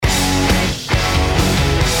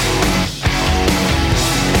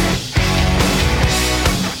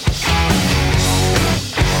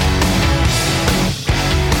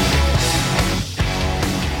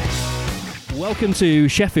welcome to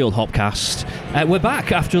Sheffield Hopcast. We're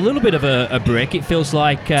back after a little bit of a break. It feels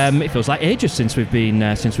like ages since we've been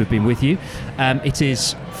with you. It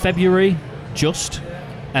is February,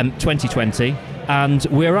 2020, and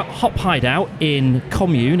we're at Hop Hideout in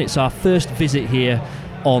Commune. It's our first visit here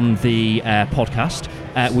on the podcast.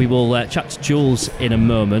 We will chat to Jules in a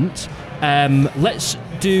moment. Let's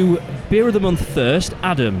do beer of the month first.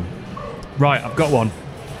 Adam. Right, I've got one.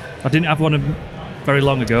 I didn't have one very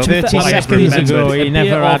long ago. 30 seconds ago, you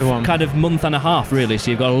never had one. Kind of month and a half, really,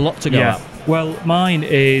 so you've got a lot to go at. Well, mine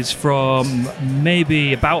is from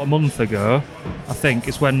maybe about a month ago, I think.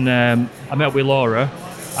 It's when I met up with Laura,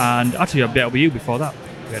 and actually I met up with you before that.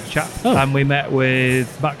 We had a chat. Oh. And we met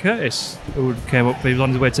with Matt Curtis, who came up. He was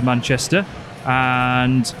on his way to Manchester.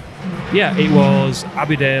 And yeah, it was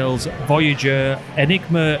Abbeydale's Voyager,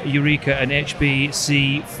 Enigma, Eureka, and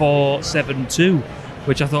HBC 472,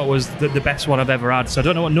 which I thought was the best one I've ever had. So I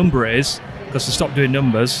don't know what number it is, because I stopped doing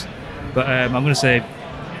numbers. But I'm going to say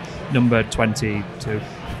number 22.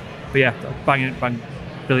 But yeah, bang,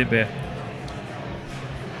 brilliant beer.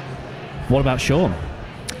 What about Sean?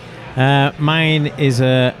 Mine is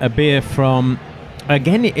a beer from,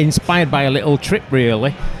 again, inspired by a little trip,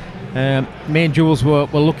 really. Me and Jules were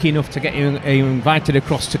lucky enough to get invited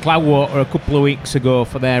across to Cloudwater a couple of weeks ago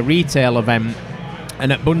for their retail event,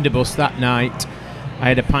 and at Bundibus that night I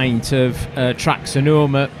had a pint of Track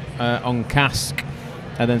Sonoma on cask,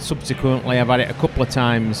 and then subsequently I've had it a couple of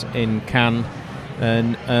times in can,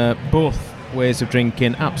 and both ways of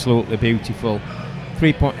drinking absolutely beautiful.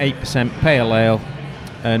 3.8% pale ale,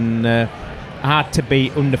 and hard to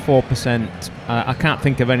beat, under 4%. I can't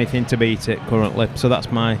think of anything to beat it currently, so that's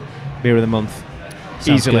my beer of the month. Sounds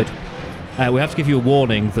easily good. We have to give you a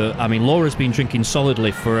warning that, Laura's been drinking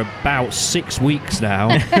solidly for about 6 weeks now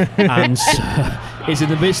and is in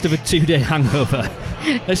the midst of a 2-day hangover.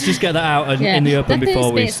 Let's just get that out in the open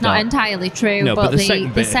before we start. The first bit's not entirely true, no, but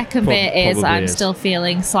the second bit is I'm is. Still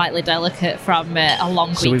feeling slightly delicate from a long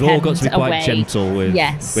weekend. So we've all got to be quite away. Gentle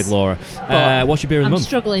with Laura. What's your beer of the month? I'm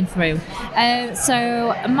struggling through.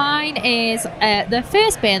 So mine is the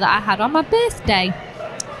first beer that I had on my birthday,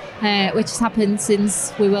 which has happened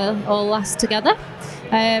since we were all last together.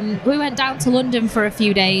 We went down to London for a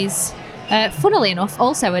few days. Funnily enough,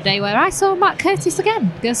 also a day where I saw Matt Curtis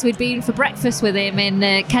again, because we'd been for breakfast with him in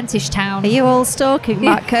Kentish Town. Are you all stalking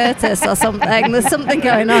Matt Curtis or something? There's something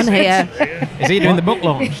going on here. Is he doing the book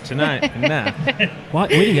launch tonight? What?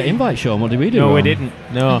 We didn't get invited, Sean. What did we do? No, we didn't.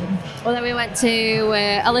 No. Well, then we went to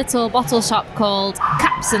a little bottle shop called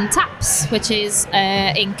Caps and Taps, which is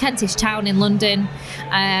in Kentish Town in London.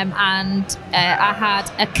 And I had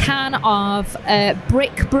a can of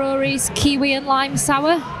Brick Brewery's Kiwi and Lime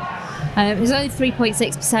Sour. It was only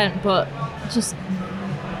 3.6%, but just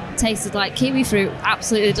tasted like kiwi fruit.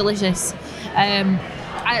 Absolutely delicious.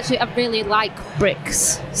 I really like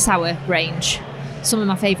Brick's sour range. Some of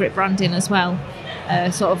my favourite branding as well.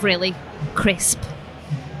 Sort of really crisp,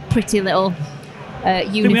 pretty little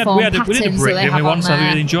uniform patterns. We did a Brick, didn't we, once? I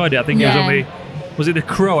really enjoyed it. I think was it the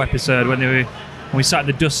Crow episode when we sat in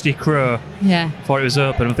the Dusty Crow before it was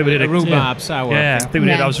open. I think we did a rhubarb sour. Yeah, I think we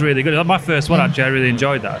did. That was really good. That was my first one, actually. I really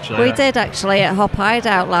enjoyed that, actually. We did, actually, at Hop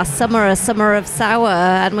Hideout last summer, a summer of sour,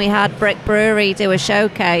 and we had Brick Brewery do a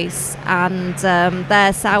showcase, and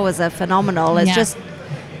their sours are phenomenal. It's just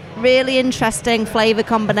really interesting flavour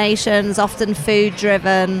combinations, often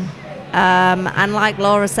food-driven. And like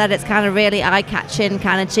Laura said, it's kind of really eye-catching,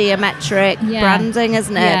 kind of geometric branding,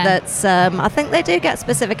 isn't it? That's I think they do get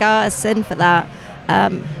specific artists in for that.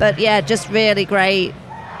 But yeah, just really great,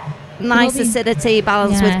 nice acidity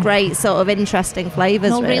balanced with great sort of interesting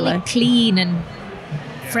flavours. Really clean and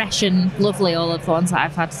fresh and lovely, all of the ones that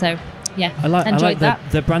I've had. So yeah, I like that.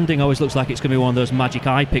 The branding always looks like it's going to be one of those magic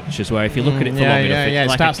eye pictures where if you look at it for long enough, it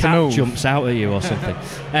like a cat jumps out at you or something.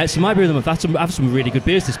 So my beer of the month, I have some really good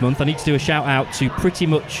beers this month. I need to do a shout out to pretty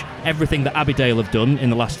much everything that Abbeydale have done in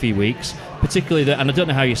the last few weeks, particularly and I don't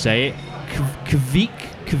know how you say it,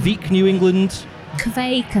 Kveik New England.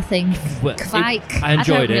 Kveik, I think. Kveik. I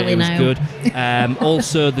enjoyed it. Really it was good.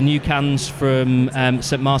 Also, the new cans from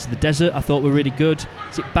St. Mars of the Desert I thought were really good.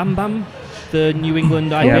 Is it Bam Bam? The New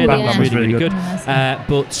England IPA. Yeah, Bam Bam was really good.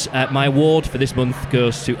 But my award for this month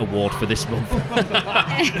goes to... But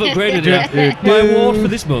great my award for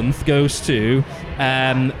this month goes to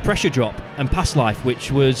Pressure Drop and Past Life,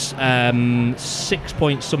 which was 6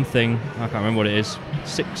 point something. I can't remember what it is.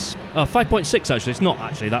 5.6 actually. It's not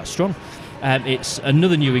actually that strong. It's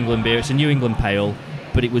another New England beer. It's a New England pale,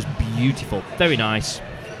 but it was beautiful. Very nice.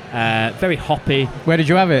 Very hoppy. Where did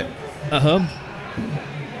you have it? At home.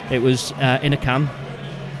 It was in a can.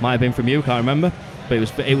 Might have been from you, can't remember.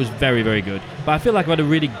 but it was very, very good. But I feel like I've had a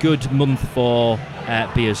really good month for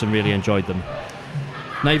beers and really enjoyed them.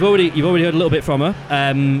 Now you've already heard a little bit from her.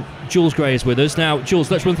 Jules Gray is with us now. Jules,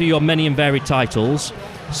 let's run through your many and varied titles.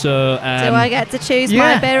 So do I get to choose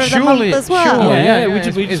my beer of the month as well?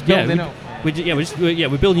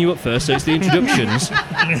 We're building you up first, so it's the introductions.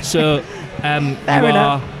 So,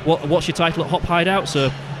 what's your title at Hop Hideout?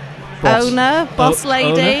 So, boss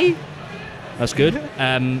lady. Owner. That's good.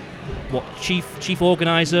 What chief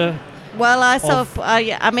organizer? Well, I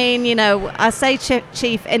say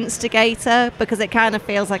chief instigator because it kind of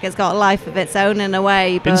feels like it's got a life of its own in a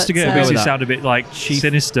way. But, instigator makes it sound a bit like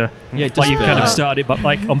sinister. Yeah, it does. Like you've kind of started it, but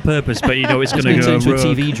like on purpose, but you know it's going to go into rogue. a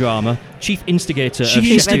TV drama. Chief instigator.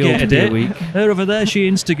 She instigated it. Week. Her over there, she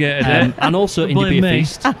instigated it. And also Indie Beer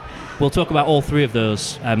Feast. We'll talk about all three of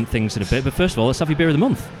those things in a bit. But first of all, let's have your beer of the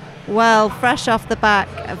month. Well, fresh off the back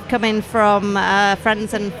of coming from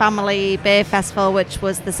Friends and Family Beer Festival, which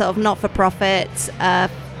was the sort of not-for-profit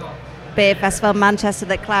beer festival in Manchester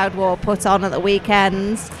that Cloud War put on at the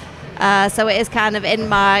weekends. So it is kind of in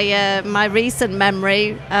my recent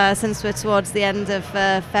memory since we're towards the end of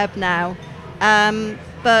Feb now.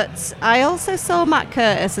 But I also saw Matt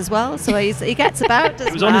Curtis as well, so he gets about.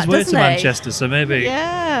 He was on his way to Manchester, so maybe.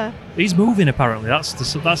 Yeah. He's moving apparently. That's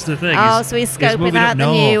the thing. Oh, so he's scoping out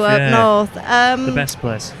the new up north. The best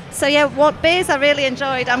place. So yeah, what beers I really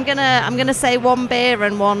enjoyed? I'm gonna say one beer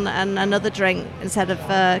and another drink instead of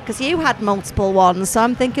because you had multiple ones. So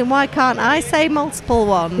I'm thinking, why can't I say multiple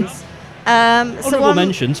ones? Honourable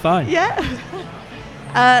mentions, fine. Yeah.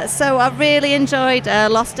 So I really enjoyed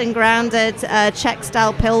Lost and Grounded Czech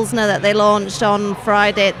style Pilsner that they launched on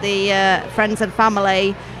Friday at the Friends and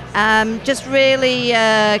Family. Just really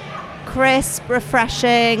crisp,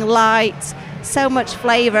 refreshing, light, so much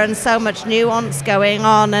flavour and so much nuance going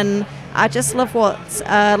on, and I just love what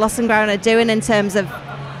Lost and Grounded are doing in terms of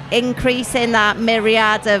increasing that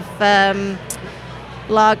myriad of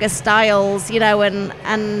lager styles, you know, and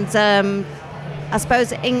I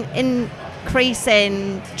suppose increasing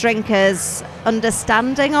drinkers'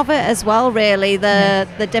 understanding of it as well, really,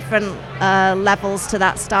 the different levels to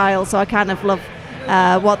that style. So I kind of love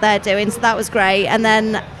what they're doing, so that was great. And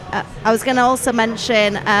then I was going to also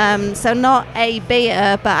mention, so not a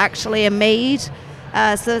beer, but actually a mead.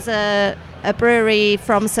 So there's a brewery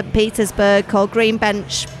from St. Petersburg called Green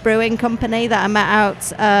Bench Brewing Company that I met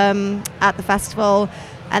out at the festival.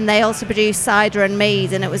 And they also produce cider and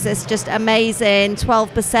mead, and it was this just amazing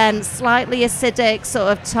 12%, slightly acidic,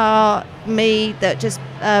 sort of tart mead that just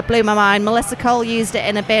blew my mind. Melissa Cole used it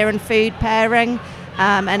in a beer and food pairing,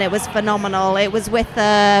 and it was phenomenal. It was with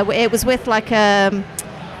like a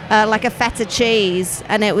feta cheese,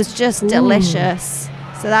 and it was just delicious.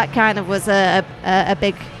 So that kind of was a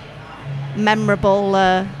big memorable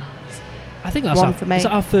I think that's one for me. Is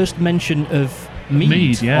that our first mention of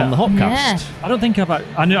mead yeah. on the Hopcast? Yeah. I don't think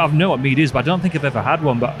I know what mead is, but I don't think I've ever had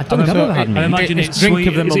one. But I don't think I've ever had mead. I imagine it's drink sweet.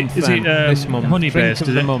 of the month. Is it this month? honey Drink based? of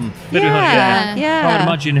Is the it? month. Maybe honey, Yeah. I would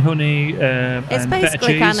imagine honey. It's and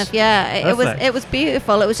basically feta kind cheese. of it was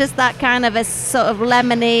beautiful. It was just that kind of a sort of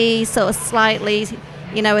lemony, sort of slightly,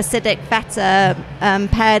 you know, acidic feta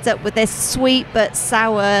paired up with this sweet but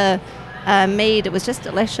sour mead. It was just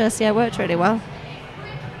delicious. Yeah, it worked really well.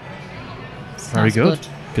 Very good.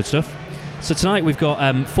 Good stuff. So tonight we've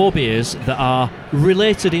got 4 beers that are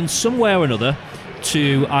related in some way or another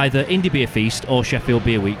to either Indie Beer Feast or Sheffield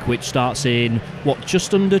Beer Week, which starts in,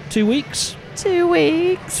 just under 2 weeks? 2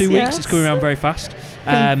 weeks. 2 yes. weeks, it's coming around very fast.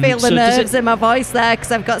 I can feel the nerves in my voice there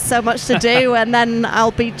because I've got so much to do, and then I'll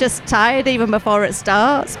be just tired even before it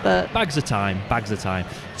starts. But bags of time.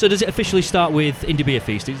 So does it officially start with Indie Beer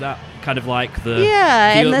Feast? Is that kind of like the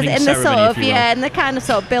in the ceremony, sort of in the kind of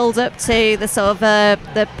sort of build up to the sort of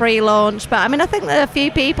the pre-launch? But I mean, I think that a few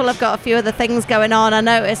people have got a few other things going on. I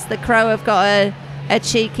noticed the Crow have got a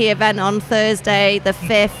cheeky event on Thursday, the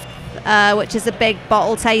 5th, which is a big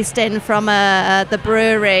bottle tasting from the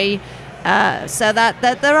brewery. So that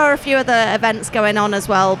there are a few other events going on as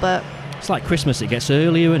well, but it's like Christmas. It gets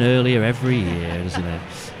earlier and earlier every year, doesn't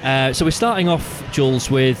it? So we're starting off, Jules,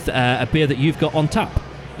 with a beer that you've got on tap.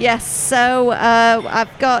 Yes, so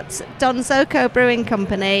I've got Donzoco Brewing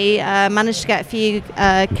Company. Managed to get a few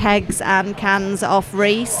kegs and cans off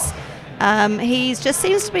Reese. He just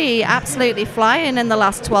seems to be absolutely flying in the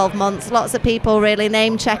last 12 months. Lots of people really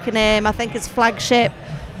name checking him. I think his flagship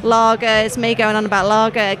lager, it's me going on about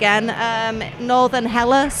lager again, Northern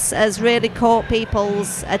Hellas has really caught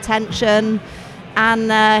people's attention,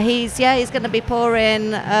 and he's going to be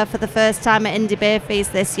pouring for the first time at Indie Beer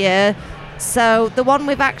Feast this year. So the one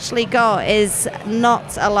we've actually got is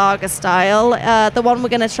not a lager style. The one we're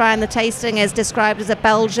going to try in the tasting is described as a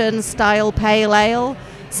Belgian style pale ale.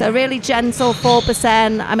 So really gentle,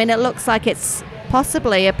 4%. I mean, it looks like it's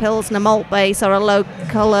possibly a Pilsner malt base or a low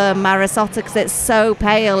colour Marisotta because it's so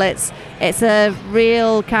pale. It's a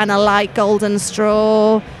real kind of light golden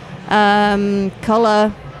straw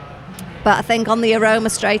colour. But I think on the aroma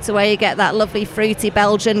straight away you get that lovely fruity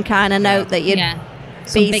Belgian kind of note that you'd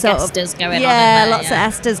Some be big sort esters of, going on. yeah, in there, lots of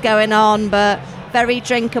esters going on, but very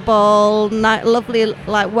drinkable, lovely,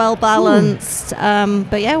 like well balanced.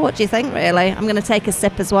 But yeah, what do you think? Really, I'm going to take a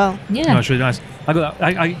sip as well. No, it's really nice. I got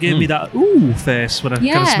that. I gave me that ooh face when I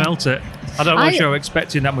kind of smelt it. I don't know if I was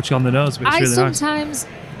expecting that much on the nose, but it's really nice. Sometimes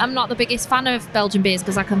I'm not the biggest fan of Belgian beers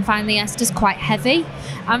because I can find the esters quite heavy.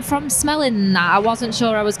 And from smelling that, I wasn't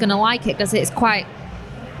sure I was going to like it because it's quite.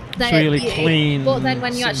 It's really clean. But then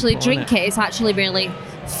when you actually simple, drink it, it's actually really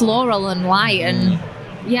floral and light, and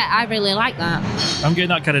I really like that. I'm getting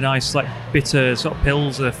that kind of nice, like bitter sort of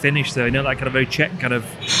Pilsner finish there. You know, that kind of very Czech kind of.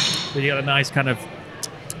 You got a nice kind of.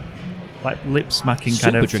 Like lip smacking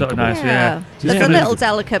kind of sort of nice, There's a little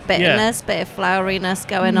delicate bitterness, bit of floweriness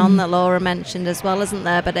going on that Laura mentioned as well, isn't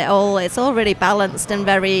there? But it's all really balanced and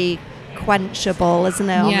very quenchable, isn't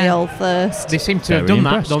it, on the old thirst? They seem to have done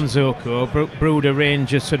that, Don Zucco, brewed a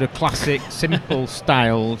range of sort of classic, simple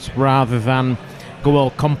styles rather than go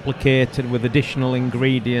all complicated with additional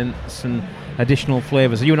ingredients and additional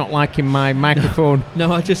flavours. Are you not liking my microphone?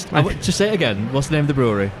 No, just say it again. What's the name of the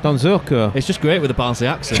brewery? Don Zucco. It's just great with a Barnsley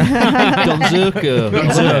accent. Don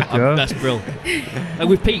Zucco. That's brilliant. And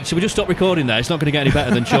with Pete, should we just stop recording there? It's not going to get any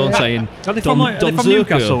better than Sean saying Are they from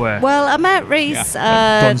Newcastle? Well, I met Reese.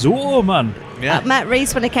 Don Zucco, man. I met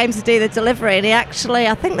Reese when he came to do the delivery, and I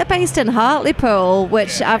think they're based in Hartlepool,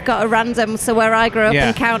 which I've got a random. So where I grew up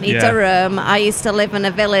in County Durham, I used to live in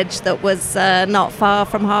a village that was not far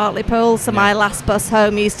from Hartlepool. So my last bus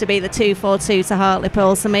home used to be the 242 to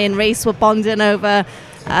Hartlepool. So me and Reese were bonding over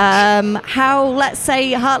how, let's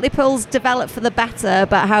say, Hartlepool's developed for the better,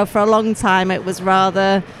 but how for a long time it was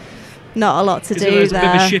rather not a lot to do there. It's a bit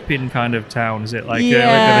of a shipping kind of town, is it? Like a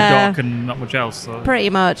dock and not much else. So. Pretty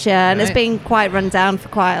much, yeah. And it's been quite run down for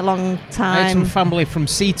quite a long time. I had some family from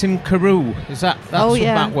Seaton Carew. Is that's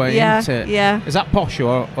that way, isn't it? Yeah. Is that posh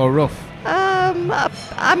or rough?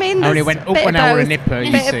 I mean, I only went up when I was a nipper,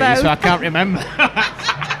 you see, so I can't remember.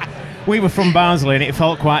 We were from Barnsley and it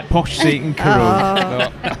felt quite posh, Seaton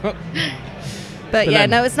Carew. But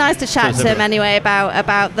it's nice to chat to him anyway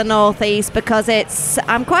about the Northeast, because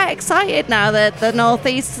I'm quite excited now that the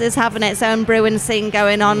Northeast is having its own brewing scene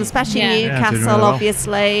going on, especially Newcastle,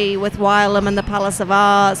 obviously, with Wylam and the Palace of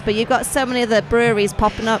Arts. But you've got so many of the breweries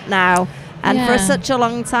popping up now. And for such a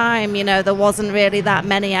long time, there wasn't really that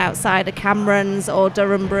many outside of Cameron's or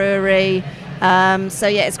Durham Brewery.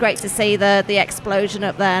 It's great to see the explosion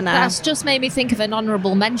up there now. That's just made me think of an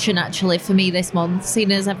honourable mention, actually, for me this month,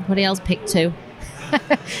 seeing as everybody else picked two.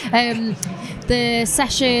 The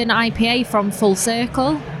Session IPA from Full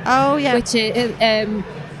Circle. Oh, yeah. Which is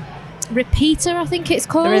Repeater, I think it's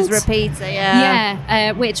called. There is Repeater,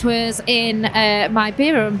 yeah. Which was in my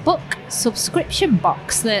beer and book subscription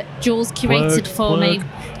box that Jules curated for me.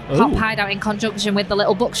 Hop Hideout in conjunction with the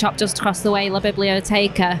little bookshop just across the way, La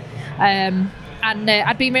Biblioteca. And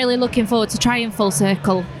I'd been really looking forward to trying Full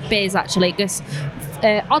Circle beers, actually, because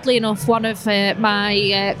oddly enough, one of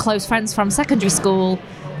my close friends from secondary school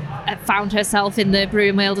found herself in the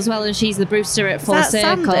brewing world as well, and she's the brewster at Full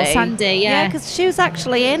Circle. Sandy, yeah, because she was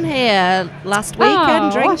actually in here last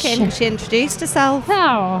weekend drinking. She introduced herself.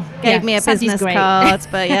 Gave me a Sandy's business card,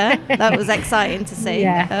 but that was exciting to see.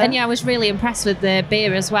 And I was really impressed with the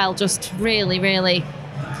beer as well. Just really, really,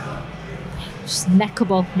 just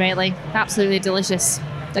neckable. Really, absolutely delicious.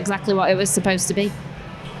 Exactly what it was supposed to be.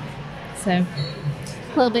 So.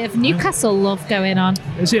 A little bit of Newcastle love going on.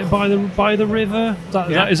 Is it by the river?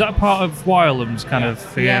 Is that part of Wylam's kind of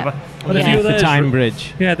thing? But a few of the Tyne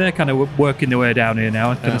Bridge. Yeah, they're kind of working their way down here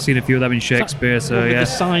now. I've kind of seen a few of them in Shakespeare. The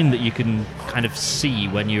sign that you can kind of see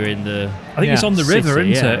when you're in the. I think it's on the river,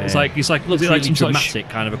 isn't it? It's like looks like really dramatic,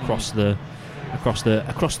 kind of across the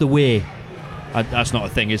way. That's not a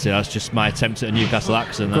thing, is it? That's just my attempt at a Newcastle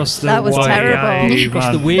accent. That was terrible.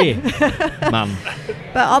 Across the way, man.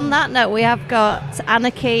 But on that note, we have got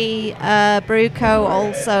Anarchy Brewco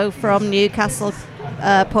also from Newcastle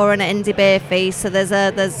pouring an indie beer feast. So there's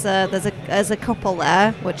a couple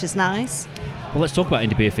there, which is nice. Well, let's talk about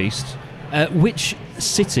Indie Beer Feast. Which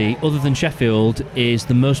city, other than Sheffield, is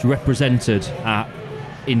the most represented at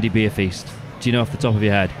Indie Beer Feast? Do you know off the top of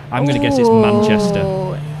your head? I'm going to guess it's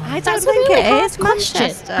Manchester. I don't think it is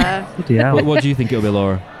Manchester. What do you think it'll be,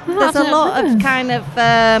 Laura? there's a lot of kind of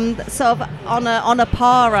sort of on a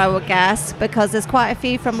par, I would guess, because there's quite a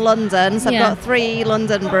few from London. So I've got 3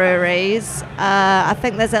 London breweries. I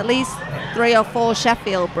think there's at least 3 or 4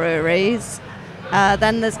 Sheffield breweries.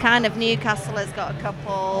 Then there's kind of Newcastle has got a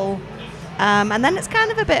couple. And then it's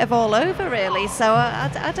kind of a bit of all over, really. So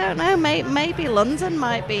I don't know. Maybe London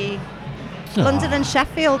might be... London and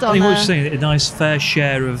Sheffield on I think what you're saying, a nice fair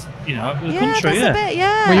share of, the country. That's a bit,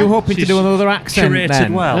 Were you hoping to do another accent curated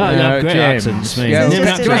then? well. No, great James. accents, mate. Yeah, It's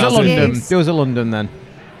just do us a an London. excuse. Do us a London then.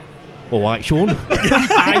 All right, Sean.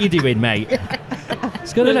 How you doing, mate?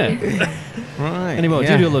 It's good, isn't it? Right. Anymore,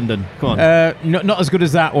 do London. Come on. Not as good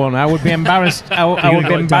as that one. I would be embarrassed. I would You're be gonna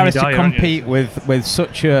go embarrassed Danny to Dyer, aren't compete with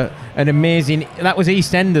such an amazing. That was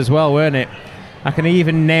East End as well, weren't it? I can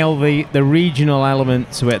even nail the regional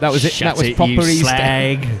element to it. That was it. Shut That was it, proper you East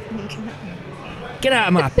slag. End. Get out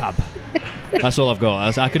of my pub. That's all I've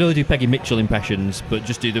got. I could only do Peggy Mitchell impressions, but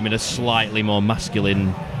just do them in a slightly more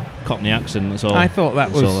masculine Cockney accent. That's all. I thought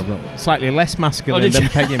that That's all I've was got. slightly less masculine did than you?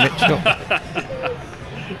 Peggy Mitchell.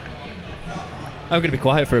 I'm going to be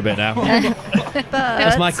quiet for a bit now. But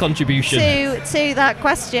That's my contribution. to that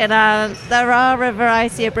question, there are a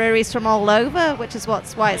variety of breweries from all over, which is why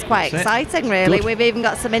it's quite That's it. exciting, really. Good. We've even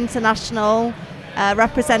got some international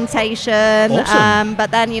representation. Awesome.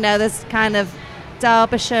 But then, there's kind of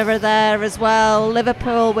Derbyshire are there as well,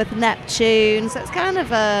 Liverpool with Neptune. So it's kind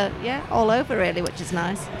of, all over, really, which is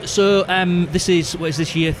nice. So this is, what is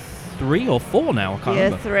this, year 3 or 4 now? I can't Year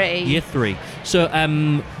remember. 3. Year 3. So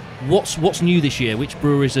what's new this year? Which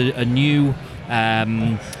breweries are new?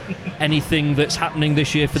 Anything that's happening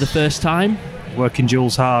this year for the first time? Working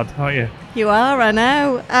Jules hard, aren't you? You are, I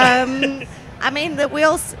know. I mean, that we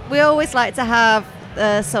always like to have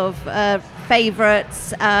sort of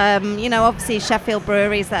favourites. Obviously Sheffield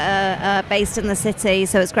breweries that are based in the city,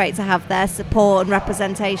 so it's great to have their support and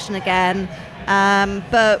representation again.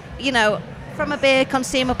 But from a beer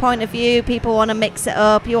consumer point of view, people want to mix it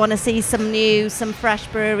up. You want to see some fresh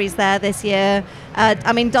breweries there this year. Don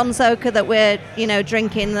Zoka, that we're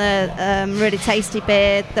drinking the really tasty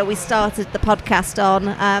beer that we started the podcast on.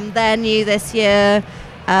 They're new this year.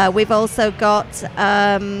 We've also got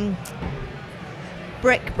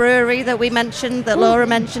Brick Brewery that we mentioned, that Laura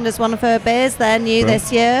mentioned as one of her beers. They're new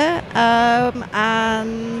this year.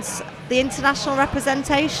 And the international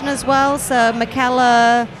representation as well. So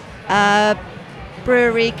McKellar,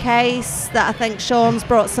 Brewery Case, that I think Sean's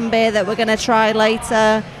brought some beer that we're going to try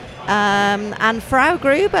later. And Frau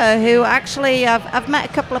Gruber, who actually I've met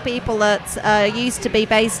a couple of people that used to be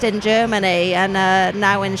based in Germany and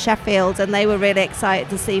now in Sheffield, and they were really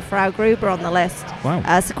excited to see Frau Gruber on the list.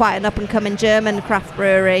 Wow. So quite an up-and-coming German craft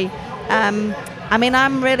brewery. I'm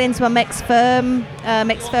really into a mixed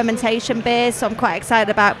fermentation beer, so I'm quite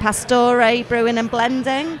excited about Pastore Brewing and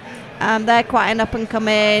Blending. They're quite an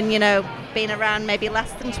up-and-coming, been around maybe less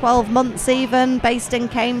than 12 months even, based in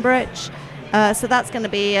Cambridge. So that's going to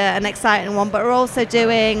be an exciting one. But we're also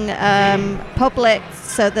doing Public,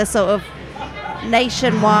 so the sort of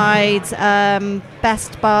nationwide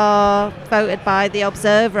best bar voted by the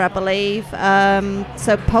Observer, I believe.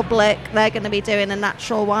 So Public, they're going to be doing a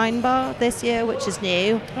natural wine bar this year, which is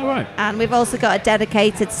new. All right. And we've also got a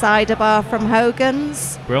dedicated cider bar from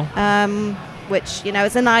Hogan's, Brill. which,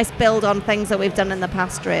 is a nice build on things that we've done in the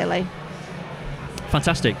past, really.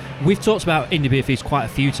 Fantastic. We've talked about Indie Beer Feast quite a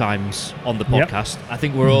few times on the podcast. I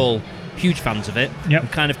think we're all huge fans of it. Yep. We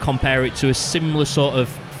kind of compare it to a similar sort of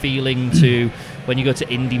feeling to when you go to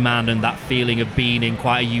Indie Man, and that feeling of being in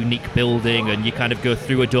quite a unique building, and you kind of go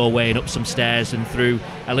through a doorway and up some stairs and through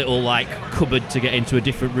a little cupboard to get into a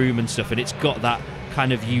different room and stuff, and it's got that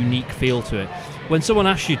kind of unique feel to it. When someone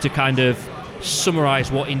asks you to kind of summarise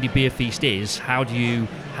what Indie Beer Feast is, how do you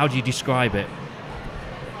describe it?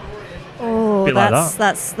 Oh, Bit like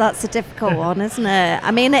that's a difficult one, isn't it?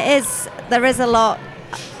 I mean, there is a lot,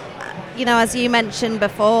 as you mentioned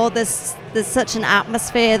before, there's such an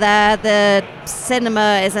atmosphere there. The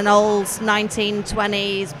cinema is an old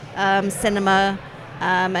 1920s cinema,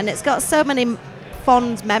 and it's got so many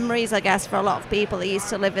fond memories, I guess, for a lot of people that used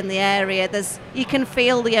to live in the area. You can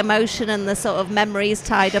feel the emotion and the sort of memories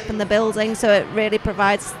tied up in the building, so it really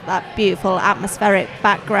provides that beautiful atmospheric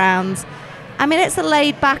background. I mean, it's a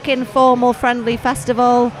laid-back, informal, friendly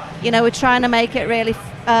festival. We're trying to make it really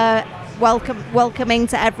welcoming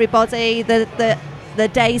to everybody. The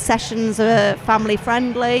day sessions are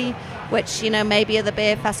family-friendly, which, maybe other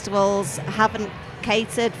beer festivals haven't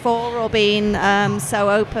catered for or been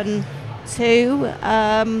so open to.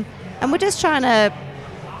 And we're just trying to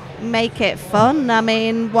make it fun. I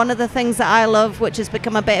mean, one of the things that I love, which has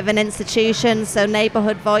become a bit of an institution, so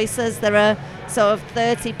Neighbourhood Voices, there are sort of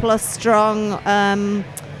 30 plus strong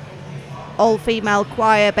all-female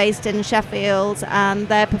choir based in Sheffield, and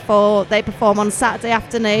they perform on Saturday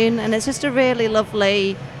afternoon, and it's just a really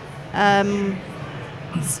lovely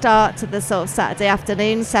start to the sort of Saturday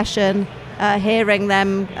afternoon session, hearing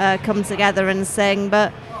them come together and sing.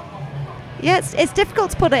 But yeah, it's difficult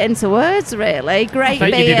to put it into words, really. Great beer.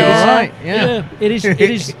 You did all right. Yeah, it is. It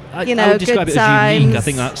is. I would describe it as unique. I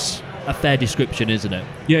think that's a fair description, isn't it?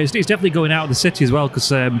 Yeah, it's definitely going out of the city as well,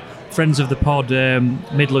 because friends of the pod,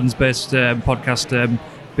 Midlands-based podcast,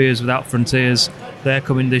 Beers Without Frontiers, they're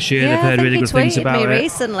coming this year. Yeah, They've heard really good things me about it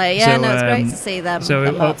recently. Yeah, so, it's great to see them.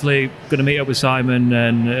 So hopefully going to meet up with Simon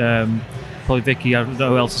and probably Vicky. I don't know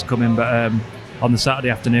who else is coming, but on the Saturday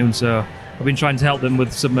afternoon. So I've been trying to help them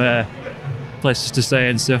with some places to stay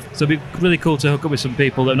and stuff. So it'd be really cool to hook up with some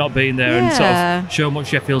people that have not been there and sort of show them what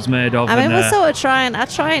Sheffield's made of. I mean, we're sort of trying. I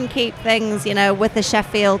try and keep things, with the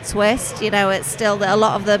Sheffield twist. It's still that a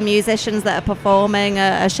lot of the musicians that are performing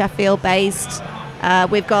are Sheffield based.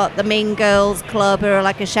 We've got the Mean Girls Club, who are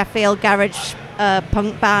like a Sheffield garage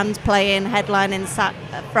punk band playing headlining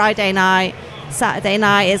Friday night. Saturday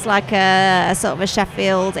night is like a sort of a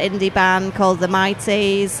Sheffield indie band called the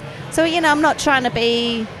Mighties. So I'm not trying to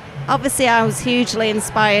be. Obviously, I was hugely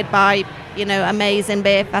inspired by, amazing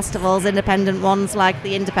beer festivals, independent ones like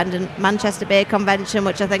the Independent Manchester Beer Convention,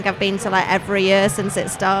 which I think I've been to like every year since it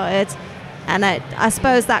started. And I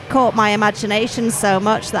suppose that caught my imagination so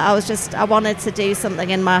much that I wanted to do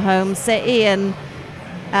something in my home city. And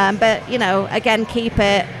but again, keep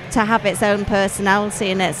it to have its own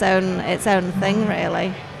personality and its own thing,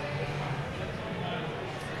 really.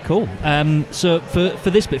 Cool. So for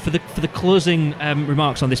this bit, for the closing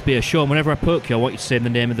remarks on this beer, Sean, whenever I poke you, I want you to say the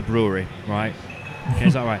name of the brewery, right? Okay,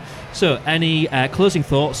 is that right? So, any closing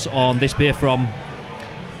thoughts on this beer from?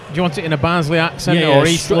 Do you want it in a Barnsley accent or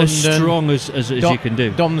East London? As strong as you can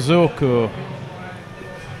do. Donzoko.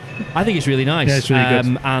 I think it's really nice. Yeah, it's really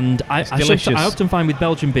good. And I often find with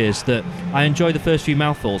Belgian beers that I enjoy the first few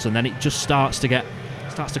mouthfuls, and then it just starts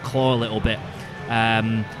to claw a little bit.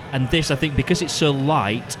 And this, I think, because it's so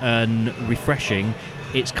light and refreshing,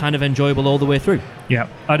 it's kind of enjoyable all the way through. Yeah,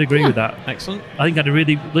 I'd agree with that. Excellent. I think I had a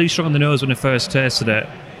really, really strong on the nose when I first tasted it,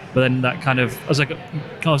 but then that kind of, I was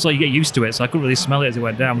like you get used to it, so I couldn't really smell it as it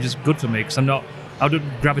went down, which is good for me, because I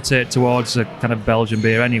don't gravitate towards a kind of Belgian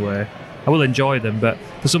beer anyway. I will enjoy them, but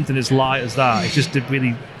for something as light as that, it's just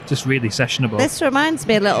really sessionable. This reminds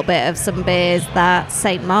me a little bit of some beers that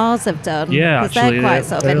St. Mars have done. Yeah, because actually, they're quite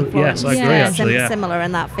sort of influenced. Yes, I agree, actually, yeah. Similar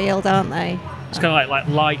in that field, aren't they? It's kind of like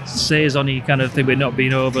light saison-y kind of thing, but not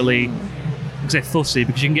being overly, say, fussy,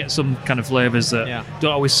 because you can get some kind of flavours that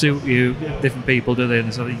don't always suit you, different people, do they?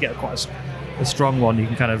 And so you get quite a strong one. You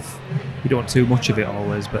don't want too much of it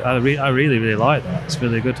always, but I really, really like that. It's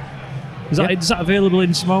really good. Is that available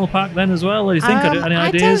in small pack then as well? Or do you think? Any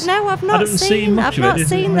ideas? I don't know. I've not seen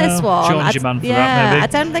this one. Sean's your man for that, maybe. I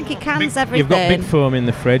don't think it cans everything. You've got Big Foam in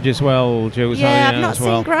the fridge as well, Joe. Yeah, I've not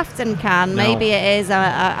seen Grafton can. No. Maybe it is.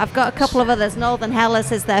 I've got a couple of others. Northern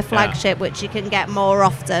Hellas is their flagship, which you can get more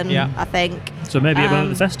often, I think. So maybe about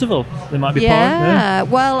the festival, they might be pouring. Yeah,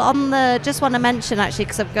 well, just want to mention actually,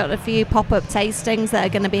 because I've got a few pop-up tastings that are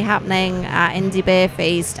going to be happening at Indie Beer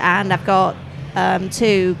Feast, and I've got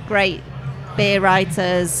two great beer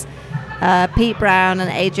writers, Pete Brown and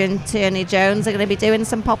Adrian Tierney Jones, are going to be doing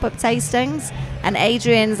some pop-up tastings, and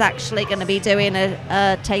Adrian's actually going to be doing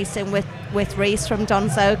a tasting with Reese from Don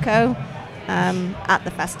Zoco at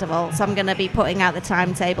the festival, so I'm going to be putting out the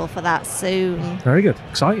timetable for that soon. Very good,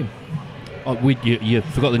 exciting. Oh, you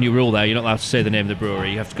forgot the new rule there. You're not allowed to say the name of the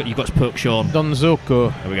brewery. You've got to poke Sean.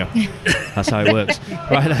 Donzoko. There we go. That's how it works.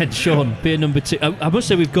 Right then, Sean, beer number 2. I must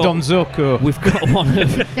say we've got Donzoko. We've got one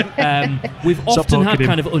of. We've often had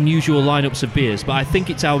kind of unusual lineups of beers, but I think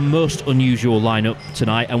it's our most unusual lineup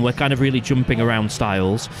tonight, and we're kind of really jumping around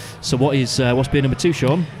styles. So what's beer number 2,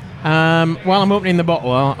 Sean? While I'm opening the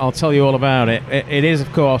bottle, I'll tell you all about it. It is,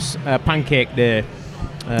 of course, Pancake Day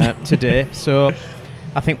today, so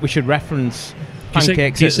I think we should reference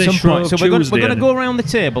pancakes at some point. So we're going to go around the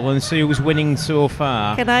table and see who's winning so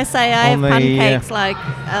far. Can I say I have pancakes like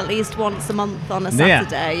at least once a month on a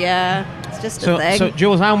Saturday? Yeah, it's just a thing. So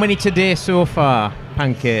Jules, how many today so far?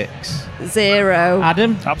 Pancakes? 0.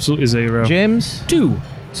 Adam? Absolutely 0. James? 2.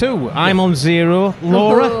 I'm on 0.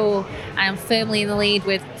 Laura? I am firmly in the lead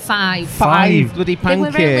with 5. Five bloody They were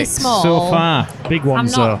pancakes really small. so far. Big I'm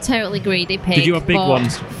ones, though. not totally greedy pig. Did you have big but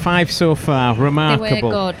ones? 5 so far, remarkable.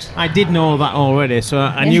 good. I did know that already, so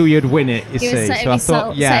I knew you'd win it. You You were see, setting, so I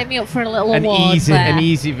thought, setting me up for a little an award easy, there. an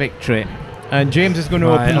easy victory. And James is going to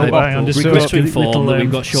Right, open the hang bottle. on, just We So- wish to inform little, that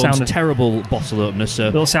we've got Sean's sound- terrible bottle opener, sir.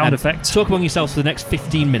 Little sound effect. Talk among yourselves for the next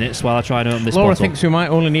 15 minutes while I try and open this Laura bottle. thinks we might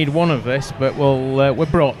only need one of this, but we're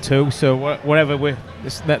brought 2, so whatever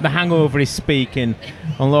the hangover is speaking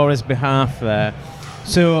on Laura's behalf there.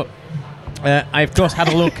 So I of course had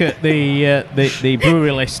a look at the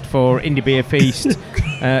brewery list for Indie Beer Feast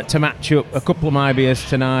to match up a couple of my beers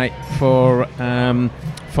tonight for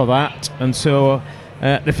that, and so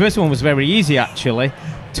the first one was very easy actually.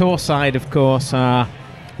 Torside, of course, are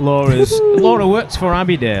Laura's. Laura works for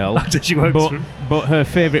Abbeydale, She works but her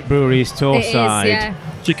favourite brewery is It is, Torside. yeah.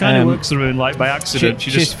 She kind of Um, works through like by accident.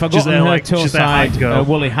 She's forgotten there, her she's there, I'd Torside go.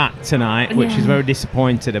 woolly hat tonight, which she's very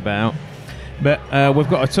disappointed about. But we've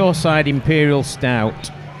got a Torside Imperial Stout,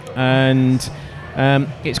 and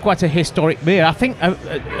it's quite a historic beer. I think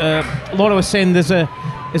Laura was saying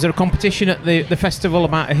is there a competition at the festival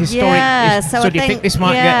about a historic? Yeah, so I do you think this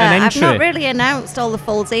might yeah, get an entry? I've not really announced all the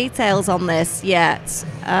full details on this yet,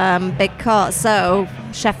 because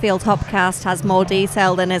Sheffield Hopcast has more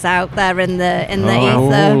detail than is out there in the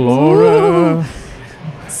ether. Laura. Woo!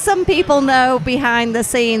 Some people know behind the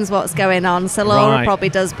scenes what's going on, so Laura Right. probably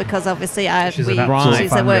does, because obviously She's an absolute Right.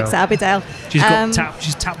 she's works at Abbeydale. She's got tapped.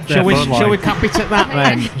 She's tapped their Shall we phone line. cap it at that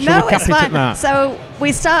then? Shall No, we cap it's it at fine. that? So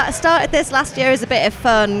we started this last year as a bit of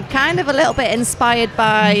fun, kind of a little bit inspired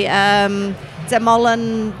by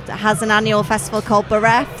Demolin has an annual festival called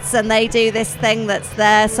Berefts, and they do this thing that's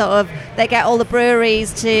their sort of, they get all the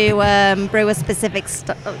breweries to brew a specific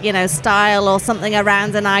style or something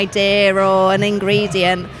around an idea or an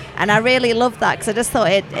ingredient, and I really loved that because I just thought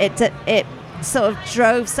it sort of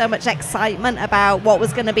drove so much excitement about what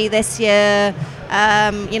was going to be this year,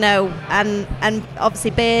 and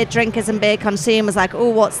obviously beer drinkers and beer consumers like, oh,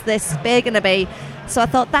 what's this beer going to be? So I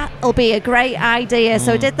thought that'll be a great idea.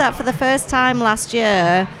 So I did that for the first time last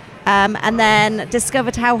year, and then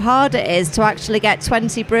discovered how hard it is to actually get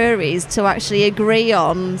 20 breweries to actually agree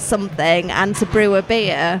on something and to brew a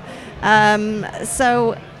beer.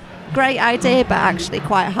 So great idea, but actually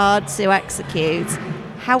quite hard to execute.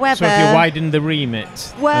 However, So have you widened the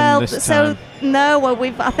remit? well, this so time? no,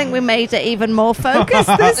 I think we made it even more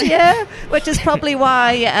focused this year, which is probably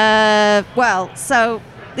why. So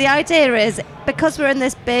the idea is, because we're in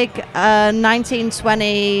this big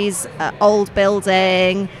 1920s old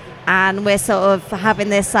building, and we're sort of having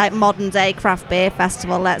this like modern day craft beer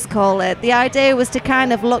festival, let's call it. The idea was to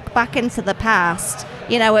kind of look back into the past,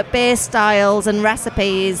 at beer styles and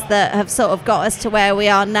recipes that have sort of got us to where we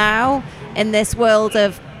are now in this world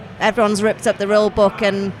of everyone's ripped up the rule book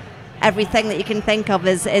and everything that you can think of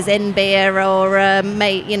is in beer or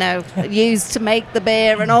used to make the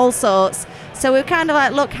beer and all sorts. So we're kind of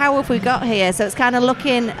like, look, how have we got here? So it's kind of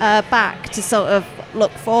looking back to sort of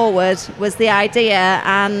look forward was the idea.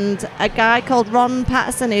 And a guy called Ron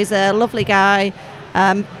Patterson, who's a lovely guy,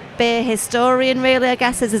 beer historian really, I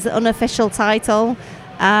guess is his unofficial title.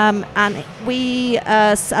 And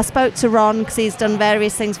I spoke to Ron because he's done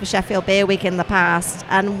various things for Sheffield Beer Week in the past,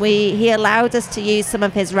 and he allowed us to use some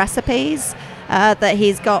of his recipes that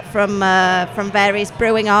he's got from various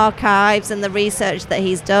brewing archives and the research that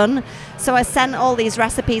he's done. So I sent all these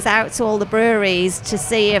recipes out to all the breweries to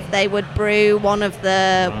see if they would brew one of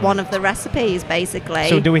the recipes, basically.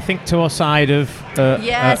 So do we think Torside of?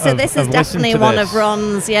 So this is definitely one of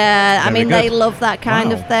Ron's. Yeah, I Very mean they good. love that kind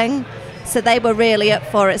Wow. of thing. So they were really up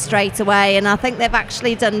for it straight away, and I think they've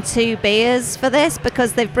actually done 2 beers for this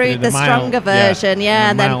because they've brewed the stronger version,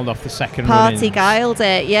 and then mild off the second Party runnings. guiled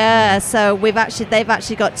it, yeah. So they've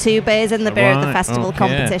actually got 2 beers in the beer of the Right, festival okay.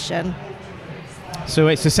 competition. So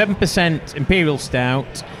it's a 7% Imperial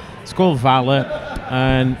Stout. It's called Valor,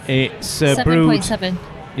 and it's brewed. 7.7.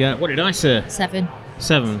 Yeah, what did I say? 7.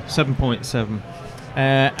 7.7.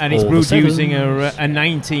 And it's All the brewed sevens. using a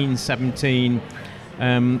 1917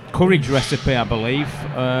 Courage recipe, I believe,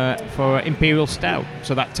 for Imperial Stout.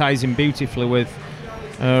 So that ties in beautifully with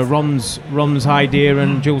Ron's idea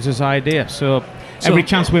and Jules's idea. So every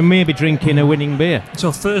chance we may be drinking a winning beer.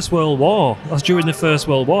 So First World War. That's during the First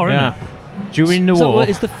World War, isn't Yeah. During the So war.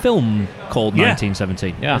 is the film called Yeah.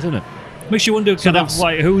 1917? Yeah. Isn't it? it? Makes you wonder kind of that's-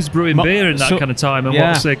 like who's brewing beer in that so- kind of time and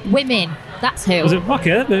yeah. what's the... Women. That's who. Was it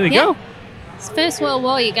okay? There we Yeah. go. It's First World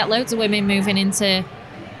War, you get loads of women moving into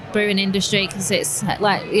brewing industry because it's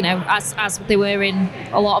like, as they were in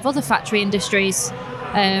a lot of other factory industries,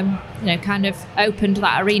 kind of opened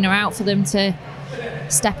that arena out for them to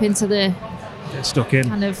step into the Get stuck in.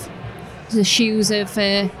 kind of the shoes of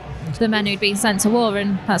the men who'd been sent to war,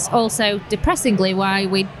 and that's also depressingly why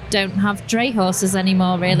we don't have dray horses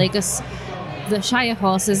anymore, really, because the Shire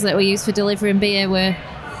horses that were used for delivering beer were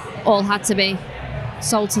all had to be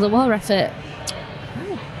sold to the war effort.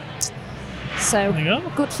 So There you go.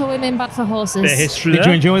 good for women, bad for horses. Bit of history Did you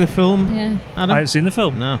there. enjoy the film, Yeah. Adam? I haven't seen the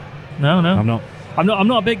film. No. No. I'm not. I'm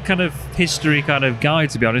not a big kind of history kind of guy,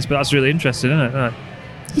 to be honest, but that's really interesting, isn't it?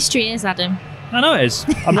 History is, Adam. I know it is.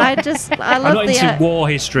 I'm not, I I'm love not the into war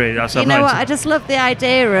history. That's you I'm know not what? into- I just love the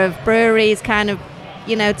idea of breweries kind of,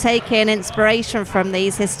 taking inspiration from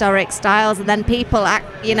these historic styles, and then people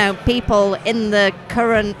in the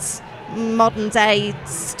current modern day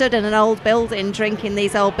stood in an old building drinking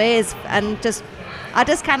these old beers, and I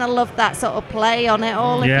just kind of love that sort of play on it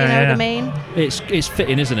all, if you know what I mean. It's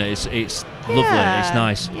fitting, isn't it? It's lovely. Yeah, It's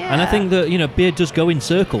nice. yeah. And I think that beer does go in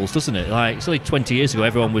circles, doesn't it? Like it's only 20 years ago,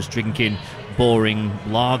 everyone was drinking boring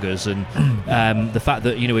lagers, and the fact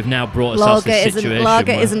that we've now brought ourselves to this situation.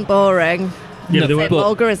 Lager where- isn't boring. Yeah, No, they were- but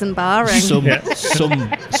Lager isn't barring. some Yeah. some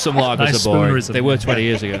lagers Nice are boring. spoonerism. They were 20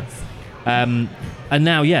 years ago. And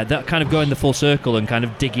now, that kind of going the full circle and kind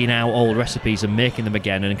of digging out old recipes and making them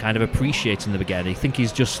again and kind of appreciating them again. I think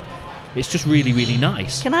it's just really, really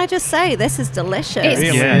nice. Can I just say, this is delicious.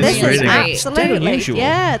 It's Yeah, this it's is really good. absolutely, It's dead unusual.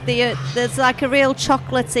 yeah. There's like a real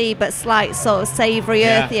chocolatey but slight sort of savoury,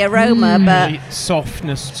 Yeah. earthy aroma, but The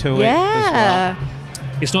softness to it as well. yeah,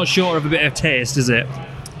 It's not short of a bit of taste, is it?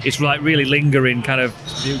 It's like really lingering, kind of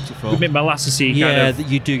Beautiful. a bit molassesy kind Yeah,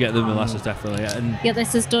 of. you do get the molasses definitely. Yeah. And Yeah,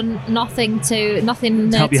 this has done nothing to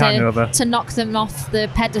help you hangover. to knock them off the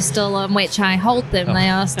pedestal on which I hold them. They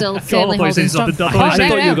are still God, firmly I thought you said holding it's strong. not the- I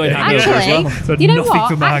thought you were going hangover as well. So You know nothing what?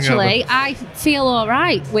 for my hangover. Actually, I feel all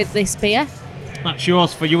right with this beer. That's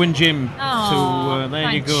yours for you and Jim. Aw, there you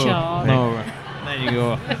thanks, go. Sean. Laura. There you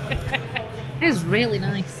go. It's really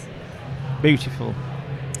nice. Beautiful.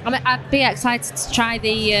 I mean, I'd be excited to try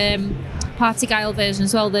the Party Guile version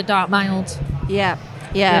as well, the dark mild, yeah.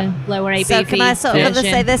 the lower ABV. So can I sort of version.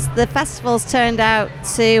 say this? The festival's turned out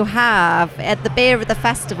to have at the beer of the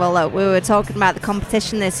festival that we were talking about the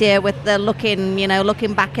competition this year with the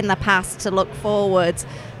looking back in the past to look forward.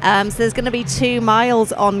 So there's going to be 2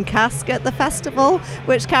 miles on cask at the festival,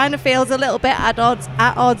 which kind of feels a little bit at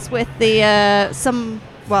odds with the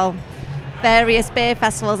various beer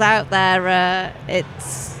festivals out there.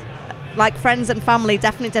 It's like Friends and Family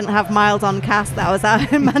definitely didn't have mild on cask that was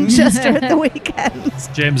out in Manchester at the weekend.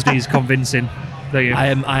 James D's convincing. There you go.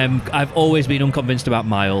 I've always been unconvinced about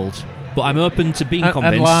mild, but I'm open to being And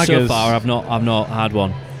convinced. So lagers. far, I've not had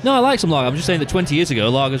one. No, I like some lager. I'm just saying that 20 years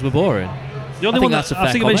ago, lagers were boring. The only I think one that's a I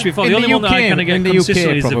fair think I mentioned before, In the only the one that I UK, kind of get in the UK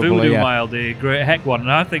consistently is the probably, Voodoo yeah. Mild, the Great Heck one,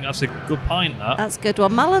 and I think that's a good pint, that. That's a good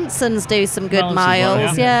one. Mallinson's do some good Mallinson's well,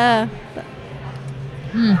 miles, yeah. yeah.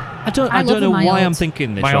 I don't I love know a why mild. I'm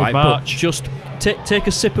thinking this, Mild right? But March. just take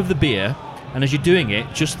a sip of the beer, and as you're doing it,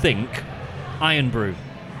 just think Iron Brew.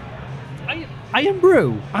 Iron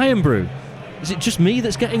Brew. Iron Brew. Is it just me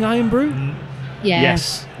that's getting Iron Brew? Yeah.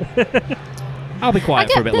 Yes. I'll be I quiet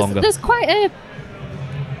get, for a bit longer.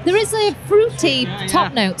 There is a fruity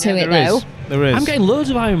top note to it, There though. is. There is. I'm getting loads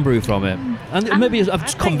of Iron Brew from it, and maybe I've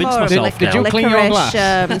just convinced myself Did you now. clean your glass?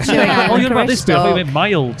 Oh, you're about this beer. I thought you licorice meant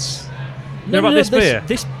milds. No, about this beer?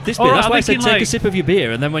 This beer. Oh, right, That's I'm why I said thinking take a like- sip of your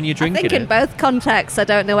beer, and then when you're I drinking think in it, both contexts, I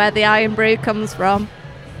don't know where the Iron Brew comes from.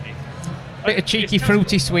 Bit of cheeky,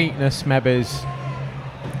 fruity sweetness, maybe.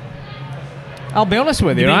 I'll be honest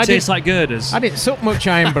with You you. mean I it tastes like girders? didn't suck much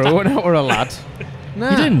Iron Brew when I were a lad. No,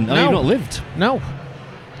 you didn't. Oh, No, you've not lived. No.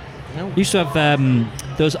 You used to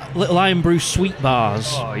have those little Iron Brew sweet bars.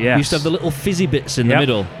 Oh, yes. You used to have the little fizzy bits in the Yep.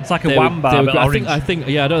 middle. It's like a They were- Wham bar, they were but good. orange. I think.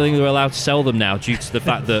 Yeah, I don't think they were allowed to sell them now due to the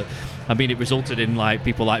fact that. I mean, it resulted in like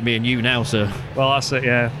people like me and you now. So Well, that's it,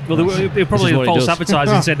 yeah. Well, they were probably is what it false does.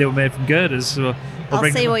 advertising said they were made from girders. So I'll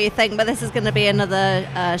see what you think, but this is going to be another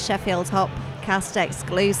Sheffield Hop Cast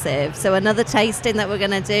exclusive. So another tasting that we're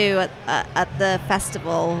going to do at the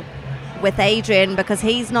festival with Adrian, because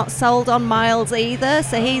he's not sold on miles either.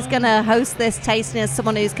 So he's going to host this tasting as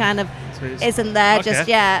someone who's kind of isn't there just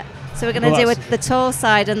Okay. yet. So we're going to Well, do that's- it the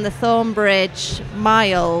Torside and the Thornbridge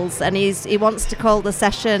miles, and he wants to call the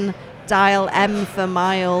session Dial M for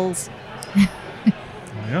miles.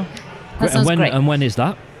 Yeah. That sounds great. And when is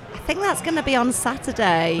that? I think that's going to be on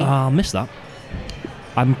Saturday. Oh, I'll miss that.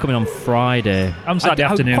 I'm coming on Friday. I'm Saturday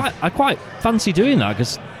afternoon. I quite fancy doing that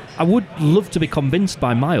because I would love to be convinced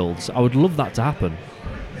by milds. I would love that to happen.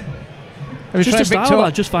 Have you Just tried a style I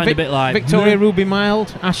just find a bit like Victoria meh. Ruby Mild,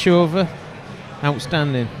 Ashover.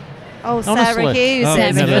 Outstanding. Oh, Sarah Honestly. Hughes Oh,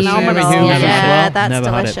 is never- phenomenal. Sarah Hughes as Yeah, well. that's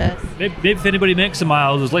Never had it. delicious. If anybody makes some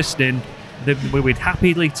miles is listening, then we'd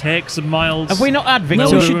happily take some miles. Have we not had No,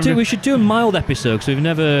 Victoria? we should do a mild episode because we've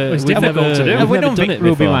never. It's we've difficult never, to do. We've Have we never done done Vic it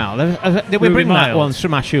Ruby before. Mild? Did we Ruby bring that Mild. once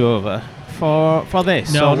from Ash over for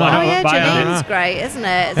this? No, or not? Oh yeah, Buy it. Janine's great, isn't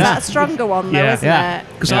it? It's Yeah. that stronger one though, Yeah. isn't Yeah. it?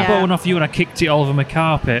 Because I bought one off you and I kicked it all over my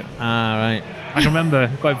carpet. Ah, right. I can remember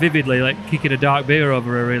quite vividly, like kicking a dark beer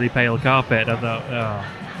over a really pale carpet. I thought, oh,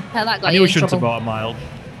 That got I you knew I in shouldn't have trouble. bought a mild.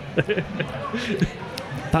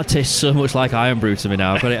 That tastes so much like Iron Brew to me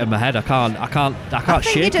now. I've got it in my head. I can't I think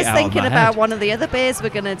shake you're it just out thinking of my about head. one of the other beers we're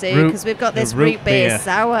gonna do Root- because we've got this the root root beer beer.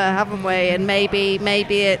 sour, haven't we? And maybe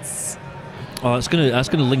it's Oh, that's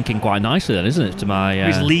gonna link in quite nicely then, isn't it? To my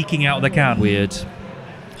It's leaking out of the can. weird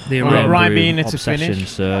The Right, aroma. right. brew being it to obsession. finish.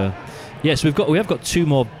 So, yes, we have got two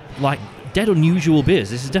more like dead unusual beers.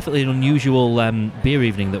 This is definitely an unusual beer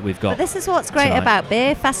evening that we've got. But this is what's great tonight. about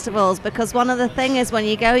beer festivals because one of the things is when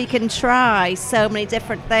you go, you can try so many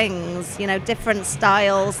different things, different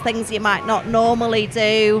styles, things you might not normally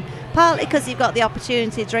do. Partly because you've got the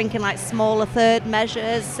opportunity of drinking like smaller third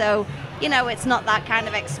measures, so it's not that kind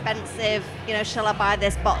of expensive. Shall I buy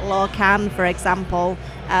this bottle or can, for example?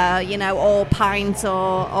 Or pint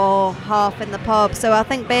or half in the pub. So I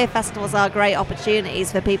think beer festivals are great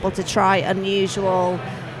opportunities for people to try unusual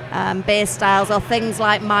beer styles or things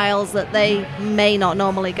like miles that they may not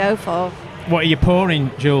normally go for. What are you pouring,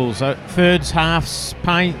 Jules? Thirds, halves,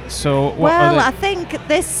 pints, or what? Well, are I think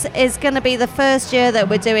this is going to be the first year that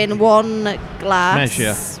we're doing one glass.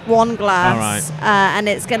 Measure. One glass. And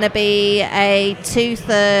it's going to be a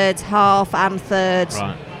 2/3, half, and third.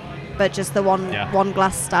 Right. But just the Yeah. one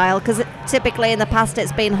glass style. Because typically in the past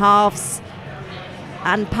it's been halves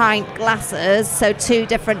and pint glasses, so two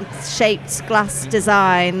different shaped glass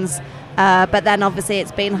designs. But then obviously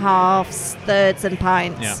it's been halves, thirds, and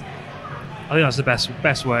pints. Yeah. I think that's the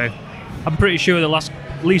best way. I'm pretty sure that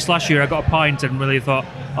at least last year I got a pint and really thought,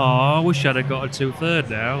 oh, I wish I'd have got a 2/3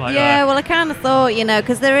 now. Like Yeah, that. well, I kind of thought,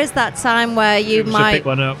 because there is that time where you Should might pick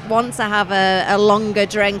one up. want to have a longer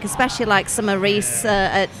drink, especially like Summer Reese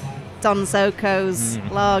at Don Zoco's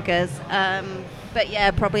lagers. But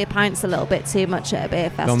yeah, probably a pint's a little bit too much at a beer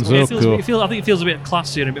festival. Don Zoco. I think it feels a bit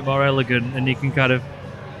classier and a bit more elegant, and you can kind of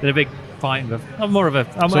get a big pint of. I'm more of a.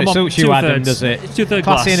 I'm, So I'm it on suits you, Adam, 2/3. does it? It's 2/3 glass.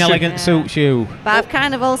 Classy and elegant suits you. But I've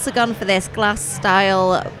kind of also gone for this glass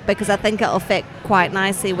style because I think it'll fit quite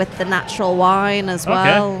nicely with the natural wine as Okay.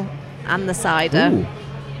 well and the cider. Ooh.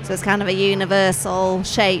 So it's kind of a universal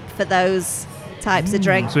shape for those types of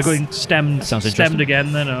drinks. So we're going stemmed Sounds interesting.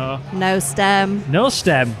 again then, or No stem. no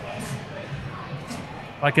stem?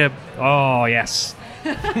 Like a. Oh yes.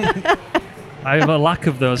 I have a lack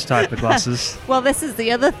of those type of glasses. Well, this is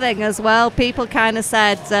the other thing as well. People kind of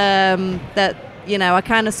said that, I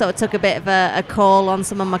kind of sort of took a bit of a call on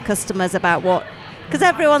some of my customers about what, because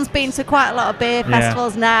everyone's been to quite a lot of beer Yeah.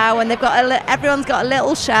 festivals now, and they've got everyone's got a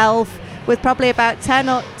little shelf with probably about 10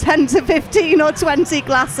 to 15 or 20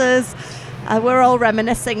 glasses. We're all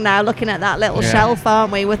reminiscing now, looking at that little Yeah. shelf,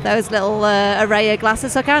 aren't we, with those little array of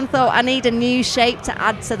glasses. So I kind of thought I need a new shape to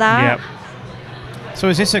add to that. Yep. So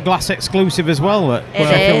is this a glass exclusive as well? It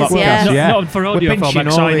is, yeah. Not for audio We're form, pinching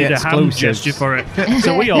because all I the need a hand exclusives. gesture for it.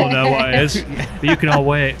 So we all know what it is, but you can all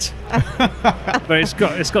wait. But it's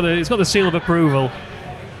got the seal of approval.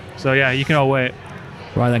 So yeah, you can all wait.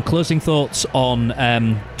 Right then, closing thoughts on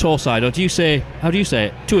Torside, or how do you say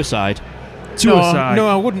it? Torside. Torside. No,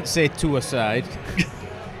 I wouldn't say Torside.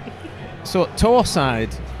 So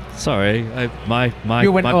Torside. Sorry, my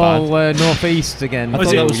You went my all bad. northeast again. I Was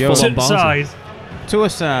thought it that was Yo. full on side?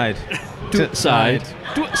 Torside.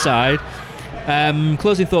 Torside.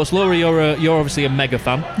 Closing thoughts. Laura, you're obviously a mega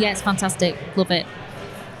fan. Yeah, it's fantastic. Love it.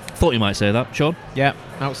 Thought you might say that. Sean, Yeah,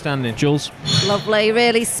 outstanding. Jules. Lovely,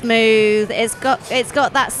 really smooth. It's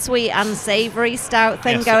got that sweet and savoury stout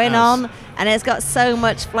thing Yes, it going has. on, and it's got so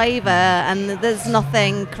much flavour, and there's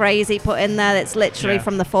nothing crazy put in there. It's literally Yeah.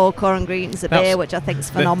 from the 4 core ingredients of That's beer, which I think is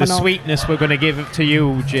The phenomenal. sweetness we're going to give to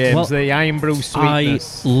you, James. Well, the Iron Brew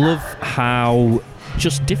sweetness. I love how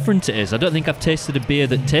just different it is. I don't think I've tasted a beer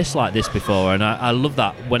that tastes like this before, and I love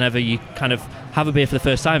that whenever you kind of have a beer for the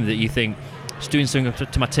first time that you think it's doing something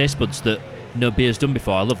to my taste buds that no beer's done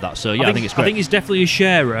before. I love that. So yeah, I think it's great. I think it's definitely a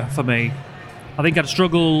sharer for me. I think I'd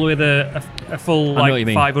struggle with a full I know what you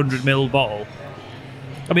mean. 500ml bottle.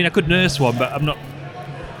 I mean, I could nurse one, but I'm not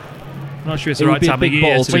sure it's It the would right be a time big of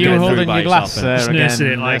year bottle to to Were do you go it. through holding by your glass yourself, there Just again? nursing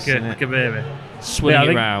it like nursing a baby. swinging I it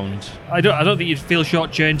think- round. I don't think you'd feel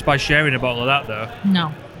shortchanged by sharing a bottle of that though.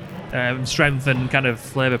 No. strength and kind of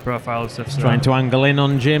flavour profile and stuff. So. Trying to angle in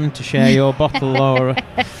on Jim to share your bottle, Laura.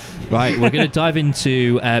 Right, we're going to dive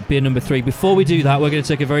into beer number 3. Before we do that, we're going to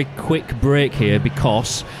take a very quick break here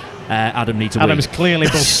because Adam needs a wee. Adam's clearly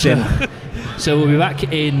busting. So we'll be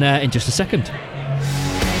back in just a second.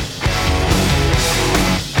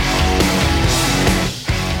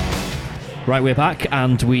 Right, we're back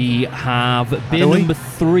and we have beer number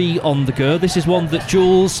 3 on the go. This is one that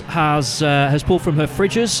Jules has pulled from her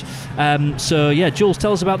fridges. So yeah, Jules,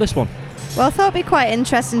 tell us about this one. Well, I thought it'd be quite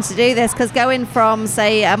interesting to do this because going from,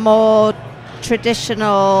 say, a more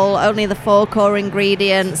traditional, only the 4 core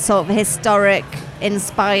ingredients, sort of historic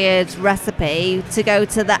inspired recipe to go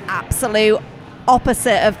to the absolute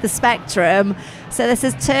opposite of the spectrum. So this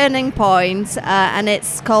is Turning Point, and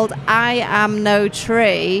it's called I Am No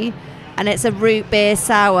Tree. And it's a root beer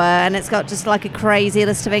sour, and it's got just like a crazy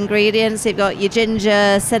list of ingredients. You've got your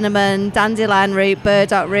ginger, cinnamon, dandelion root,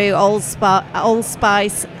 burdock root,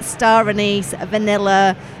 allspice, star anise,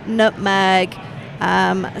 vanilla, nutmeg.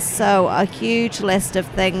 So a huge list of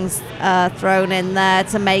things thrown in there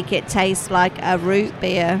to make it taste like a root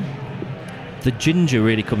beer. The ginger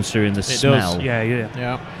really comes through in the smell. Does.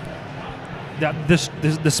 Yeah.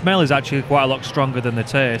 The smell is actually quite a lot stronger than the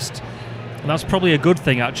taste. And that's probably a good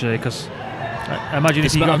thing, actually, because I imagine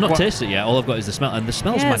if you got... I've not tasted it yet. All I've got is the smell, and the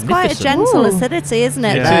smell's it's magnificent. quite a gentle acidity, isn't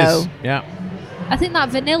it, though? It is, yeah. I think that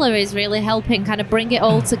vanilla is really helping kind of bring it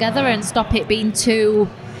all together and stop it being too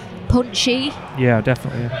punchy. Yeah,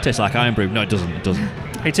 definitely. Yeah. It tastes like Iron Brew. No, it doesn't.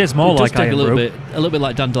 It tastes more like Iron Brew. Brew. A little bit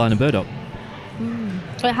like dandelion and burdock.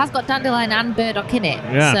 But it has got dandelion and burdock in it.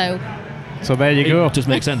 Yeah. So there you go. It just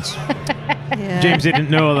makes sense. Yeah. James didn't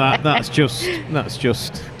know that. That's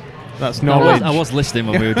knowledge. I was listening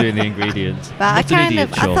when we were doing the ingredients. But I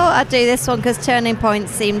thought I'd do this one because Turning Point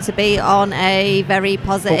seemed to be on a very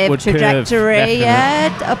positive Upward trajectory.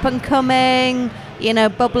 curve, Up and coming,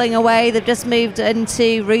 bubbling away. They've just moved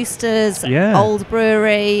into Rooster's old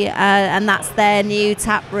brewery, and that's their new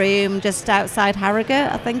tap room just outside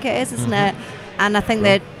Harrogate, I think it is, isn't it? And I think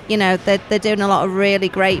they're doing a lot of really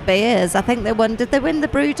great beers. I think did they win the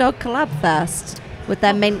Brewdog Collab Fest with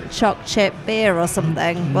their mint choc chip beer or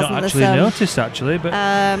something? Not actually noticed, actually, but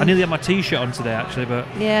I nearly had my T-shirt on today, actually, but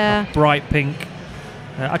bright pink.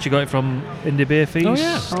 Actually got it from Indie Beer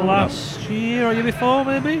Feast last year or year before,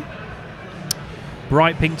 maybe.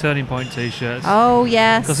 Bright pink Turning Point T-shirts. Oh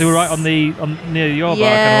yes, because they were right near your bar.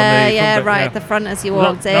 At the front as you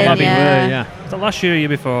walked in. Was that last year or year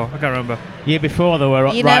before? I can't remember. Year before they were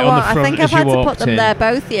right on the front. I think I've had to put them there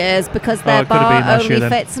both years because their bar only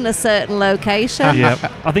fits in a certain location. Yeah,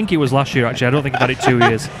 I think it was last year actually. I don't think I've had it 2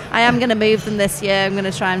 years. I am going to move them this year. I'm going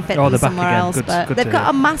to try and fit them somewhere else. But they've got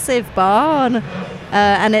a massive barn,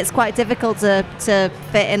 and it's quite difficult to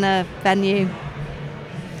fit in a venue.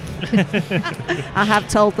 I have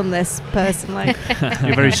told them this personally.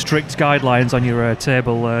 Your very strict guidelines on your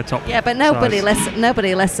table top. Yeah, but nobody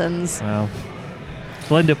listens. Well,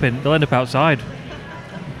 they'll end up outside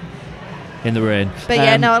in the rain. But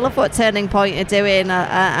I love what Turning Point are doing.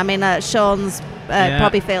 Sean's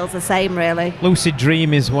probably feels the same, really. Lucid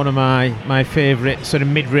Dream is one of my favourite sort of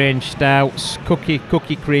mid-range stouts. Cookie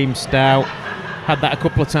cream stout. Had that a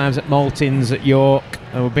couple of times at Maltins at York,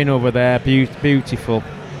 and we've been over there. Beautiful.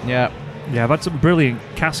 Yeah, I've had some brilliant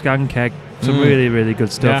cask and keg, some really, really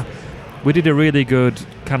good stuff. Yeah. We did a really good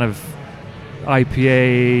kind of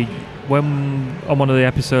IPA on one of the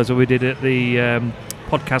episodes that we did at the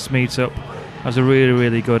podcast meetup. That was a really,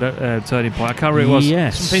 really good Turning Point. I can't remember what it was.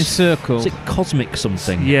 Yes. Something Circle. Is it Cosmic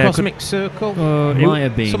something? Yeah. Cosmic Circle? It might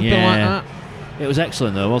have been, something like that. It was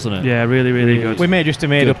excellent though, wasn't it? Yeah, really, really good. We may just have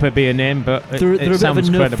made up a beer name, but they're a bit of a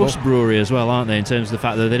credible. no-fuss brewery as well, aren't they, in terms of the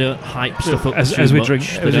fact that they don't hype stuff up as we drink.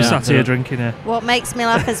 We're just sat here drinking it. What makes me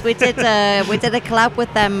laugh is we did a collab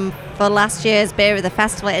with them for last year's Beer of the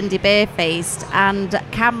Festival at Indie Beer Feast, and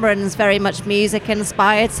Cameron's very much music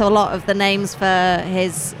inspired, so a lot of the names for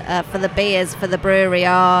his for the beers for the brewery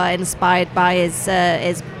are inspired by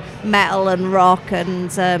his metal and rock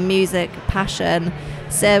and music passion.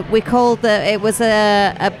 So we called it was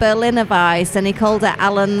a Berliner Weiss, and he called it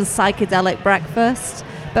Alan's Psychedelic Breakfast.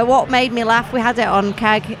 But what made me laugh, we had it on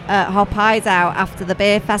keg at Hop Hideout after the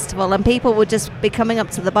beer festival, and people would just be coming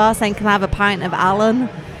up to the bar saying, "Can I have a pint of Alan?"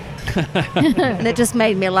 And it just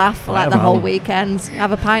made me laugh for the whole weekend.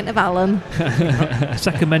 Have a pint of Alan. A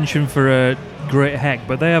second mention for Great Heck,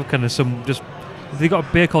 but they have kind of some just... They got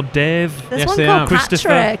a beer called Dave. There's one called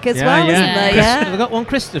Patrick as well, isn't there? Yeah. They've got one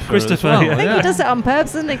Christopher. Well. I think he does it on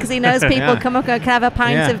purpose, doesn't he? Because he knows people come up and can have a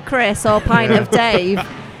pint of Chris or a pint of Dave.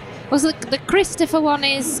 Was the Christopher one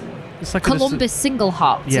is it's like Columbus single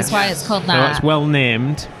hopped. That's why it's called that. So it's well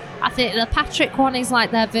named. I think the Patrick one is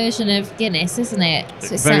like their version of Guinness, isn't it?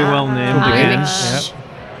 So it's Very an well named. Irish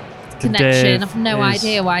connection. Dave I've no is-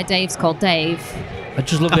 idea why Dave's called Dave. I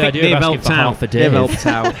just love I the think idea Dave of asking helped for out. half a Dave Dave. helped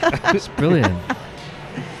out. It's brilliant.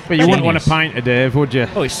 But you wouldn't want a Genius. pint of Dave, would you?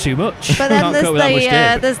 Oh, it's too much. But then Can't cope with that much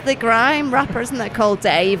Dave. there's the grime rapper, isn't there, called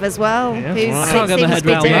Dave as well? Yeah. Who Right. Can't get my seems head to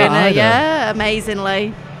be round doing that either.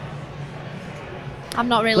 amazingly. I'm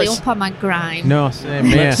not really Let's- up on my grime. No, same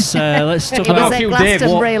here. Let's talk It I know was about. a at few Dave.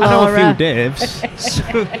 Glastonbury, I know a Laura. few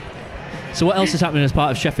Daves. So, what else is happening as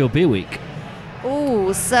part of Sheffield Beer Week?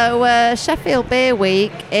 Ooh, so Sheffield Beer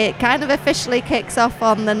Week, it kind of officially kicks off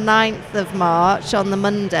on the 9th of March, on the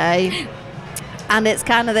Monday. And it's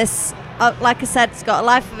kind of this, like I said, it's got a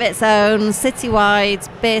life of its own, citywide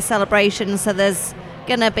beer celebration. So there's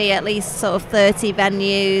going to be at least sort of 30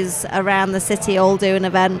 venues around the city all doing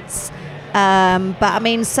events. But I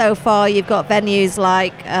mean, so far you've got venues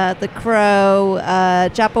like The Crow,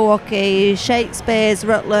 Jabberwocky, Shakespeare's,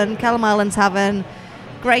 Rutland, Kellam Island Tavern,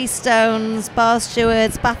 Greystones, Bar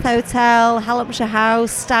Stewards, Bath Hotel, Hallamshire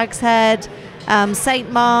House, Stag's Head,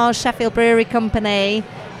 St Mars, Sheffield Brewery Company,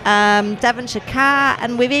 Devonshire Cat,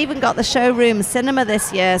 and we've even got the Showroom Cinema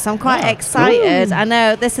this year, so I'm quite excited. I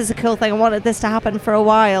know this is a cool thing. I wanted this to happen for a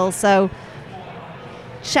while, so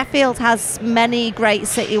Sheffield has many great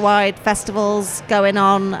citywide festivals going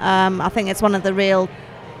on. I think it's one of the real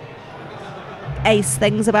ace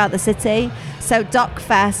things about the city. So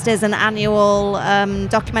DocFest is an annual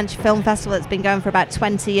documentary film festival that's been going for about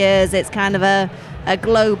 20 years. It's kind of a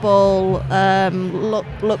global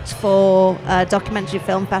looked for documentary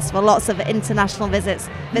film festival. Lots of international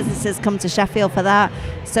visitors come to Sheffield for that.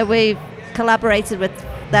 So we've collaborated with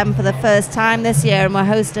them for the first time this year, and we're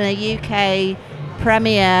hosting a UK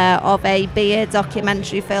premiere of a beer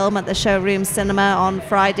documentary film at the Showroom Cinema on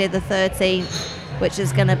Friday the 13th, which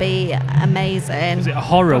is going to be amazing. Is it a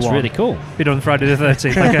horror That's one? really cool. Been on Friday the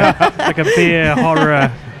 13th, like a beer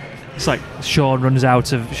horror. It's like Sean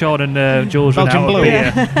and Jules run Belgian out Blue. of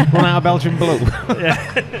beer. Run out of Belgian Blue.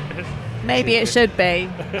 Maybe it should be.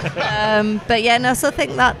 But yeah, no, so I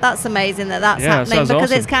think that's amazing that's Yeah, happening, sounds because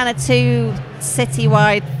awesome. it's kind of two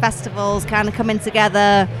citywide festivals kind of coming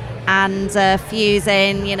together and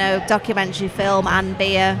fusing, documentary film and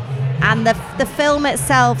beer. And the film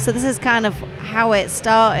itself, so this is kind of how it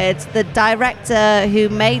started. The director who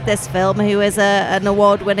made this film, who is an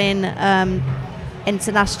award-winning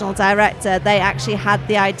international director, they actually had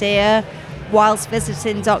the idea whilst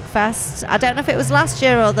visiting DocFest. I don't know if it was last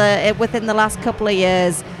year or within the last couple of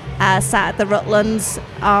years, sat at the Rutlands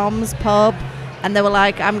Arms pub, and they were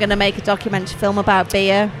like, I'm going to make a documentary film about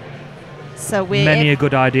beer. So Many a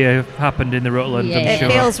good idea happened in the Rutland, Yeah. I'm it sure.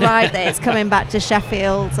 feels right that it's coming back to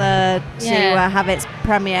Sheffield to have its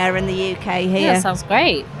premiere in the UK here. Yeah, sounds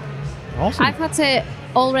great. Awesome. I've had to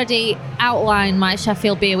already outline my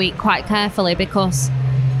Sheffield Beer Week quite carefully because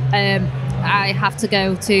I have to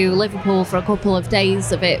go to Liverpool for a couple of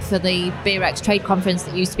days of it for the BeerX trade conference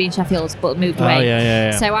that used to be in Sheffield but moved away. Oh,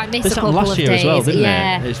 yeah. So I missed This a happened couple last of year days. as well, didn't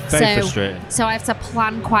yeah. it? It's very frustrating. So I have to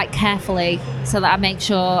plan quite carefully so that I make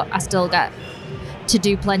sure I still get to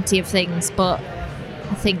do plenty of things. But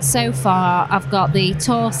I think so far I've got the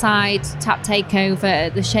Torside tap takeover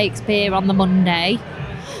at the Shakespeare on the Monday.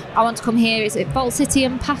 I want to come here. Is it Vault City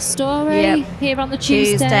and Pastory Yep. here on the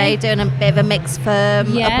Tuesday? doing a bit of a mixed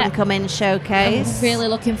firm Yeah. up and coming showcase. I'm really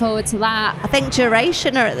looking forward to that. I think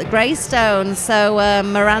Duration are at the Greystones, so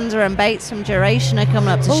Miranda and Bates from Duration are coming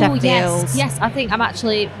up to Oh Sheffield. yes. I think I'm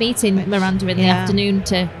actually meeting Miranda in the Yeah. afternoon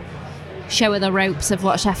to show her the ropes of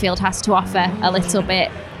what Sheffield has to offer a little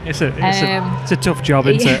bit. It's a tough job,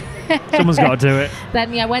 isn't it? Someone's got to do it.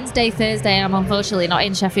 Then Wednesday, Thursday, I'm unfortunately not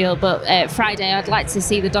in Sheffield, but Friday I'd like to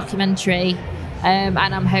see the documentary, and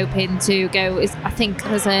I'm hoping to go. I think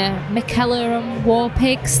there's a Michela and War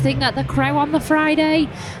Pigs thing at the Crow on the Friday,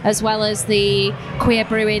 as well as the Queer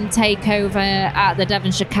Brewing takeover at the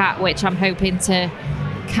Devonshire Cat, which I'm hoping to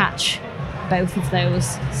catch both of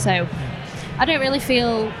those. So I don't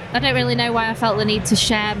really know why I felt the need to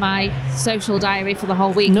share my social diary for the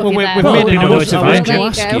whole week. No, with you we- there. we've Well, made we it know where to I was find going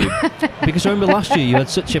you. to ask you because I remember last year you had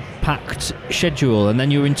such a packed schedule, and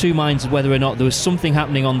then you were in two minds of whether or not there was something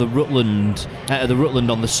happening on the Rutland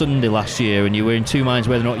on the Sunday last year, and you were in two minds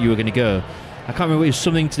whether or not you were going to go. I can't remember. It was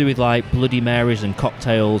something to do with like Bloody Marys and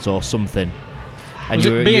cocktails or something. And Was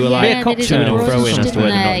you it were, beer- you were beer like they did to the and brunch, fro in as to didn't whether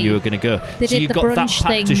or not they? you were going to go. They So did you've the got that brunch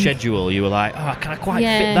packed thing. schedule. You were like, oh, can I quite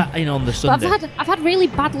Yeah. fit that in on the But Sunday? I've had really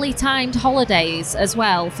badly timed holidays as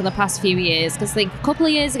well for the past few years, because I think a couple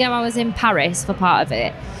of years ago I was in Paris for part of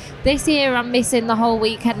it. This year I'm missing the whole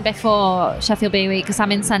weekend before Sheffield Beer Week because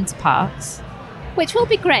I'm in Centre Parks. which will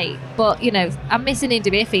be great. But I'm missing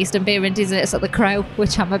Indie Beer Feast and beer and desserts at the Crow,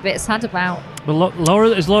 which I'm a bit sad about. Well, Laura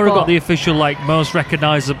But- got the official most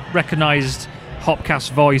recognised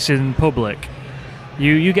Hopcast voice in public?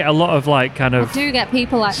 You get a lot of kind of Do get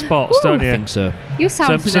people like spots, "Ooh, don't I you? think so. You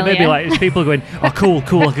sound So familiar. maybe it's people going, oh, cool.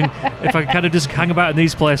 If I kind of just hang about in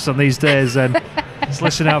these places on these days, then just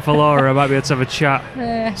listen out for Laura. I might be able to have a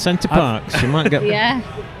chat. Centre Parks, you might get. Yeah.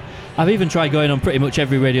 I've even tried going on pretty much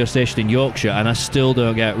every radio station in Yorkshire, and I still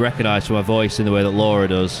don't get recognised for my voice in the way that Laura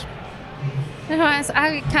does.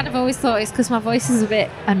 I kind of always thought it's because my voice is a bit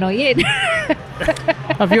annoying.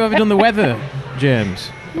 Have you ever done the weather, James?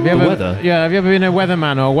 Have you The ever, weather? Yeah, have you ever been a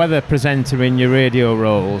weatherman or weather presenter in your radio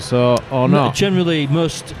roles, or not? Generally,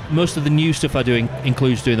 most of the new stuff I do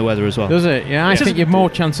includes doing the weather as well. Does it? Yeah, I Yeah. think you've more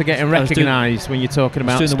chance of getting I was doing- recognised when you're talking I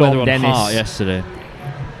about was doing the Storm weather on Dennis. Heart yesterday.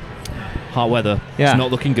 Heart weather. Yeah. It's not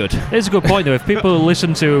looking good. It's a good point though. If people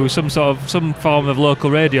listen to some form of local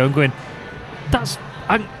radio and going,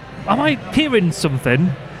 am I hearing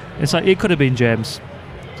something? It's like it could have been James.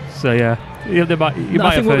 So yeah, you No, might I think have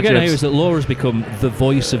what we're heard getting here James. is that Laura's become the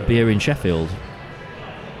voice of beer in Sheffield.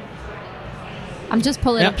 I'm just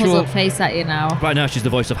pulling The a puzzled actual- face at you now. Right now, she's the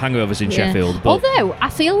voice of hangovers in Yeah. Sheffield. But Although I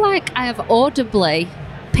feel like I have audibly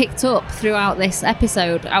picked up throughout this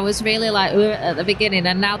episode. I was really like "Ugh," at the beginning,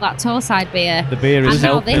 and now that Torside beer. The beer is And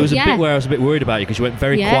now helping. there was a yeah. bit where I was a bit worried about you because you went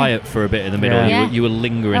very Yeah. quiet for a bit in the middle. Yeah. You were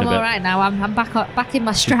lingering I'm a bit. all right now. I'm back in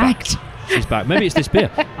my stride. She's back. Maybe it's this beer.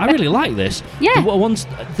 I really like this. Yeah. Once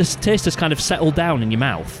this taste has kind of settled down in your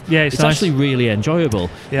mouth, Yeah, it's nice. actually really enjoyable.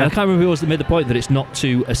 Yeah. And I can't remember who was that made the point that it's not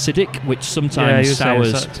too acidic, which sometimes you were saying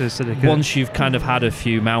sours. to acidic, yeah. Once you've kind of had a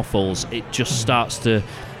few mouthfuls, it just starts to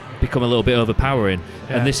become a little bit overpowering.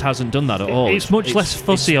 Yeah. And this hasn't done that at all. It's much less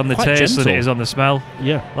fussy it's on the quite taste than gentle. it is on the smell.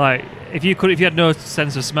 Yeah. Like if you had no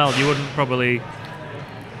sense of smell, you wouldn't probably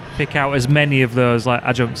pick out as many of those like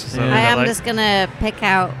adjuncts. Or something Yeah. I like am that. just going to pick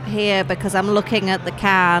out here because I'm looking at the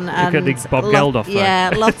can. Look and at the Bob Geldof there.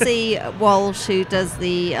 Yeah, Lottie Walsh, who does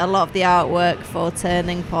a lot of the artwork for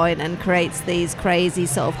Turning Point and creates these crazy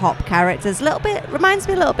sort of hop characters. Reminds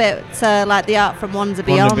me a little bit like the art from Wonder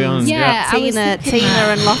Beyond. Beyond, Yeah, I was Tina thinking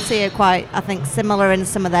that. and Lottie are quite, I think, similar in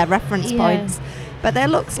some of their reference Yeah. points. But there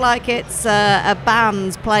looks like it's a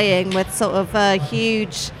band playing with sort of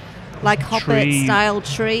huge, like Tree. Hobbit-style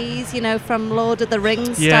trees, from from Lord of the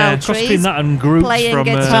Rings yeah, style cross between trees. that and groups playing from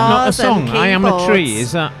guitar. Is that not a and song? I am a tree. keyboards.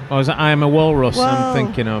 Is that, or is that I am a walrus? Whoa. I'm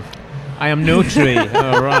thinking of. I am no tree.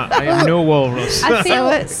 All right. I am no walrus. I feel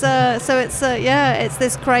It's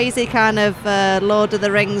this crazy kind of Lord of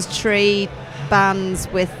the Rings tree bands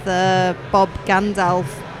with Bob Gandalf.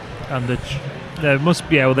 and there must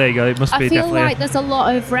be. Well, there you go. It must I be feel definitely. like there's a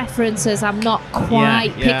lot of references I'm not quite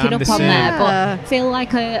yeah, picking I'm up the on same. there, Yeah. but feel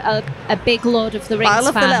like a big Lord of the But Rings I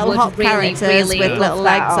love the fan little would hop really, characters really with love little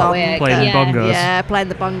that legs on. artwork. Playing yeah. bongos. Yeah, playing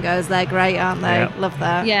the bongos. They're great, aren't they? Yeah. Love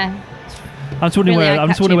that. Yeah. I'm just wondering really where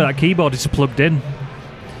eye-catching. that keyboard is plugged in.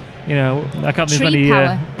 I can't think of Tree any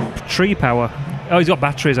power. tree power. Oh, he's got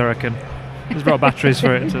batteries, I reckon. He's brought batteries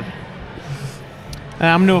for it.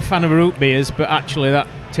 I'm no fan of root beers, but actually that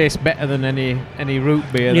tastes better than any root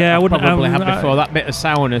beer Yeah, I that I've wouldn't- probably I- had before. That bit of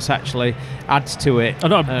sourness actually adds to it. I'm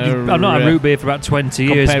not a root beer for about 20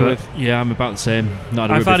 years, compared but with Yeah, I'm about the same. Not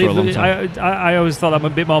had a I root beer found for a long time. I always thought that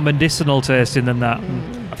was a bit more medicinal tasting than that.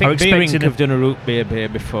 I think I'm Beer Inc. expecting have done a root beer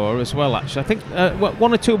before as well. Actually, I think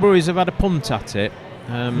one or two breweries have had a punt at it.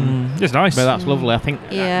 It's nice. But that's lovely. I think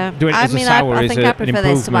Yeah, doing it I as mean, a sour I is think I an prefer this to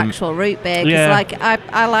improvement. actual root beer because, Yeah.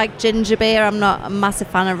 I like ginger beer. I'm not a massive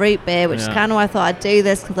fan of root beer, which is Yeah. kind of why I thought I'd do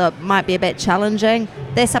this because it might be a bit challenging.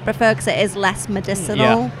 This I prefer because it is less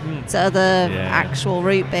medicinal to other Yeah. actual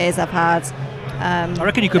root beers I've had. I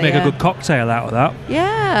reckon you could but make yeah. a good cocktail out of that.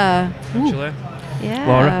 Yeah, Actually, yeah.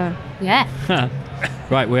 Laura? Yeah.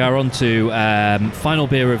 Right, we are on to final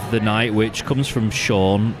beer of the night, which comes from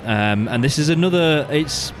Sean, and this is another.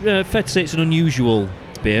 It's fair to say it's an unusual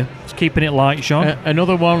beer. it's keeping it light, Sean.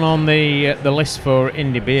 Another one on the list for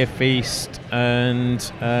Indie Beer Feast and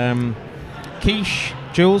quiche,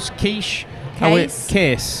 Jules, quiche. Case.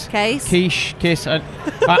 Case. Case. Quiche.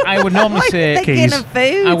 I would normally say Thinking keys. of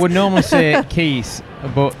food. I would normally say keys,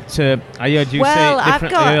 but I heard you well, say it I've differently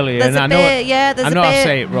got earlier, there's and a I know beer. Yeah, there's I a know beer. I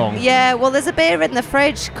say it wrong. Yeah, well, there's a beer in the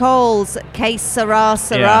fridge called Case Syrah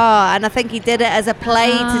Syrah, Yeah. and I think he did it as a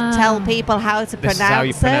play to tell people how to This is pronounce how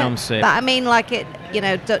you pronounce it. But I mean, like it,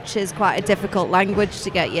 Dutch is quite a difficult language to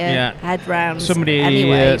get your Yeah. head round. Somebody,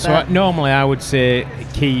 anyway, normally I would say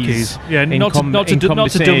keys. Keys. Yeah, in not to dumb it down,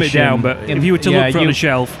 conversation. but if you were to look for it on the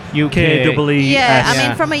shelf, UK. KEES. yeah, I Yeah.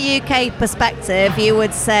 mean, from a UK perspective, you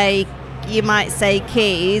would say, you might say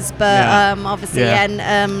keys, but Yeah. obviously, Yeah.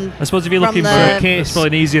 and I suppose if you're from looking the- for it's probably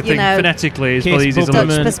an easier thing phonetically. It's Case probably easier to Bubman.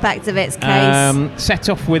 look. Dutch perspective, it's case. Set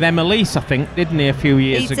off with Emilise, I think, didn't he, a few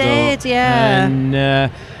years He ago? did, yeah.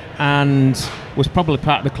 And was probably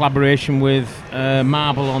part of the collaboration with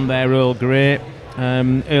Marble on their Earl Grey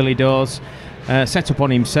early doors. Set up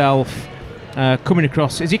on himself. Coming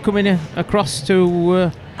across. Is he coming across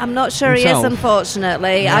to? I'm not sure he is, himself?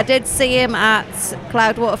 unfortunately. Yeah. I did see him at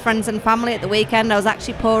Cloudwater Friends and Family at the weekend. I was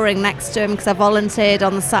actually pouring next to him because I volunteered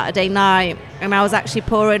on the Saturday night, and I was actually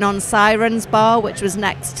pouring on Sirens Bar, which was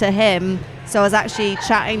next to him. So I was actually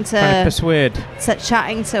chatting Trying to persuade.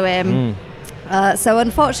 to him. So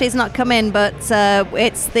unfortunately he's not come in, but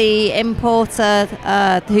it's the importer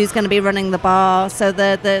who's going to be running the bar. So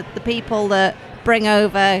the people that bring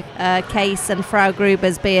over Case and Frau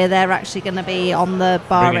Gruber's beer, they're actually going to be on the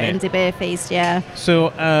bar Bringing at Indie Beer Feast, yeah.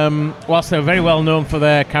 So, whilst they're very well known for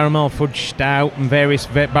their caramel fudge stout and various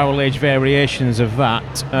barrel-aged variations of that,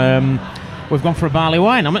 we've gone for a barley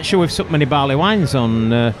wine. I'm not sure we've sucked many barley wines on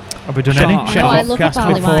Have we done Chef any? I love a Podcast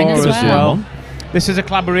barley wine before as well. This is a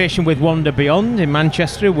collaboration with Wander Beyond in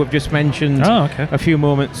Manchester. We've just mentioned Oh, okay. a few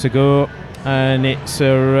moments ago, and it's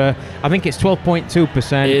I think it's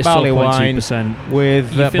 12.2% It is barley wine 12.2%.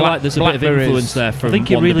 with You feel like there's a bit of blackberries. influence there from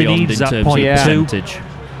think it Wander really Beyond needs in that terms point of two. percentage,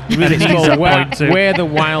 And really it's needs called that where, point too. where the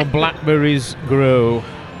Wild Blackberries Grow.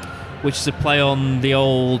 which is a play on the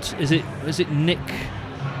old. Is it Nick?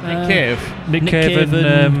 Cave. Nick Cave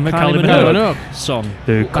and Kylie Kylie Minogue Minogue song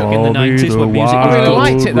They back in the 90s when music I was really good.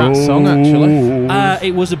 liked it, that song, actually.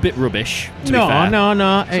 It was a bit rubbish. To be No. fair.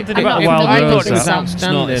 It, about I Wild thought Rose, it was that.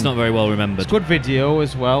 outstanding. It's not very well remembered. It's a good video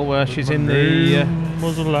as well, where she's in the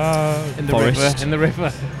was alive. Forest.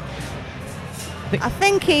 river. I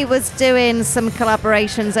think he was doing some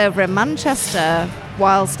collaborations over in Manchester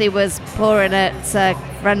whilst he was pouring at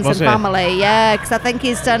Friends Was and he? Family. Yeah, because I think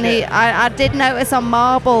he's done. I did notice on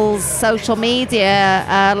Marble's social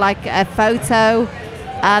media like a photo,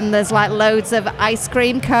 and there's like loads of ice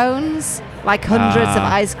cream cones, like hundreds of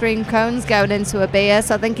ice cream cones going into a beer.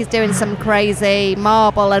 So I think he's doing some crazy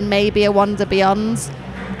Marble and maybe a Wander Beyond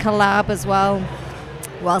collab as well.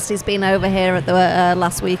 Whilst he's been over here at the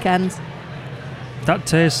last weekend. That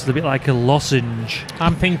tastes a bit like a lozenge.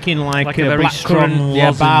 I'm thinking like a very blackcurrant, strong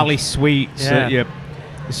lozenge. barley sweets. Yeah. You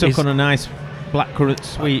suck It's- on a nice blackcurrant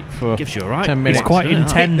sweet for Gives you a right. 10 minutes. It's quite Yeah.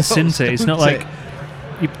 intense, isn't it? It's not like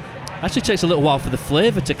Actually takes a little while for the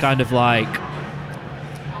flavour to kind of like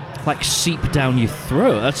seep down your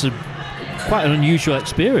throat. That's quite an unusual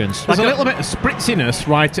experience. There's a little bit of spritziness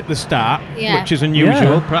right at the start, Yeah. which is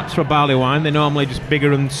unusual. Yeah. Perhaps for a barley wine, they're normally just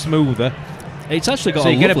bigger and smoother. It's actually got So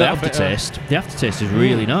a you get a lovely bit of- aftertaste. The aftertaste is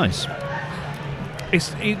really nice.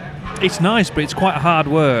 it's nice, but it's quite hard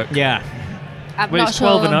work. Yeah. I'm But not it's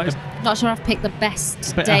 12 sure. and out. Not sure I've picked the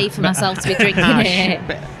best Bit day of- for bit myself to be of drinking harsh, it.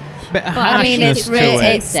 Bit of But I mean, harshness it's to really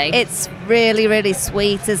it. tasty. It's really, really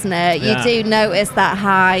sweet, isn't it? Yeah. You do notice that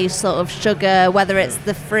high sort of sugar, whether it's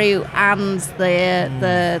the fruit and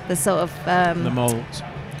the sort of The malt.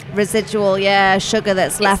 residual, sugar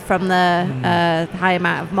that's left from the high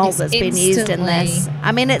amount of malt It's that's been used in this. instantly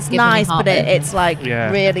I mean, it's giving me nice, but heartburn. it's like Yeah.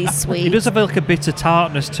 really It sweet. does have like a bit of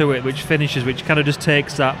tartness to it, which kind of just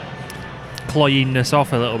takes that cloyiness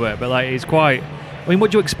off a little bit. But like, it's quite. I mean,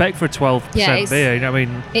 what do you expect for a 12% Yeah, it's- beer? You know, I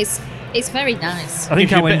mean, It's very nice. I think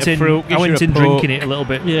Gives you I a went bit of in. fruit, I gives went you in a poke. drinking it a little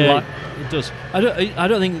bit. Yeah, like- it does. I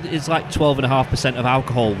don't think it's like 12.5% of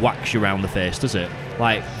alcohol whacks you around the face, does it?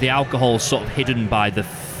 Like the alcohol's sort of hidden by the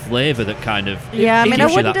flavour that kind of. Yeah, I it mean, I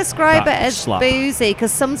gives you wouldn't that- describe it that as slap. boozy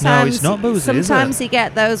because sometimes not boozy, is it? sometimes you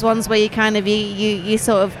get those ones where you kind of you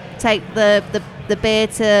sort of take the beer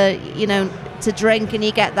to to drink and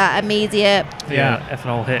you get that immediate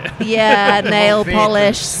ethanol hit. nail Vapors.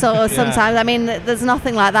 polish sort of. Sometimes I mean, there's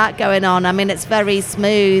nothing like that going on. I mean, it's very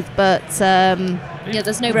smooth, but Yeah,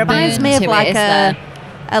 there's no reminds burn me of to like it, is there?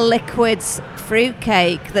 a liquid fruit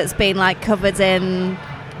cake that's been like covered in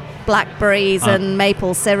blackberries and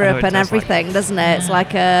maple syrup it and tastes like. everything, doesn't it? It's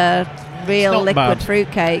like a real not liquid bad.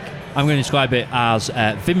 fruit cake. I'm going to describe it as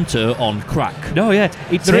Vimto on crack. No, yeah,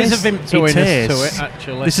 it There is a tastes- Vimto-iness tastes- to it,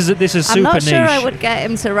 actually. This is I'm super not niche. sure I would get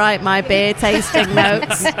him to write my beer tasting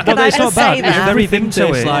notes. Can No, I it's just not bad. say It's that? very Everything Vimto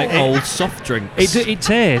tastes it. like old soft drinks. It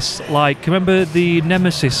tastes like, remember the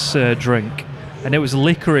Nemesis drink? And it was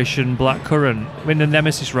licorice and blackcurrant. When the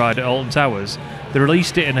Nemesis ride at Alton Towers, they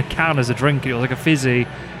released it in a can as a drink. It was like a fizzy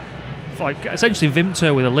like essentially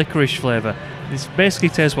Vimto with a licorice flavour. It basically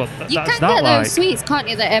tastes what You that's can that get like. those sweets, can't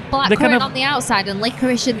you? That are black They kind currant of- on the outside and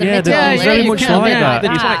licorice in the Yeah, middle. they're very much like that.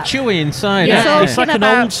 It's like chewy inside. Yeah, isn't it's it? like Talking an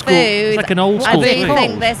about old school. food, It's like an old I school do thing.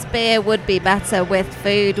 think this beer would be better with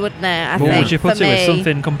food, wouldn't it? I What think would you put for it with? me.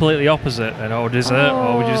 Something completely opposite, or dessert,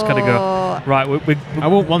 or would you just kind of go right? I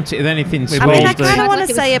won't want it with anything We sweet. I mean, I Well, kind the- of want Like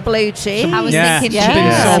to it say a blue cheese. I was Yeah, thinking something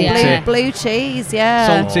cheese. salty. Yeah. blue cheese, yeah.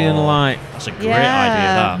 Salty and light. That's a great Yeah.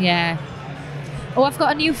 idea. That. Yeah. Oh, I've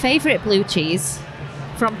got a new favourite blue cheese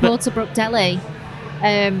from Porterbrook Deli.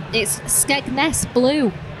 It's Skegness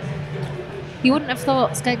Blue. You wouldn't have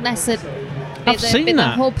thought Skegness had I've seen been the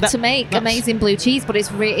that. hub to make That's- amazing blue cheese, but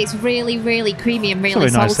it's really, really creamy and That's a really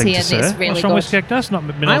very nice salty, thing to and say. it's really What's wrong with good. Skegness? Not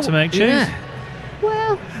been able to make cheese. Yeah.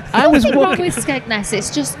 Well, I was nothing wrong walking. with Skegness.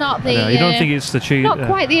 It's just not the. No, you don't think it's the cheese not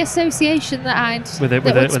quite the association that I'd with that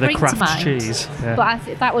a would spring to craft mind. cheese. Yeah. But I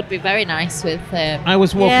think that would be very nice with. I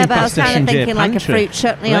was walking Yeah, but I was past kind of S&J thinking like a Pantry. fruit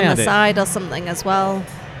chutney They on had the it. side or something as well.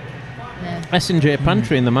 S&J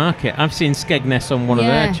Pantry in the market. I've seen Skegness on one of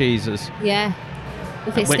Yeah. their cheeses, Yeah.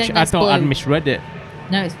 If it's which I Skegness thought I'd Blue. misread it.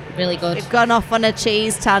 No, it's really good. We've gone off on a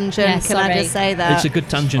cheese tangent. Yeah, Can I sorry. just say that? It's a good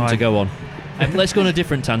tangent to Fine. go on. Let's go on a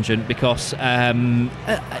different tangent because have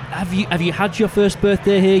you had your first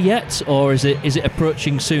birthday here yet, or is it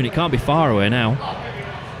approaching soon? It can't be far away now.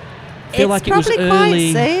 I feel It's like it was probably quite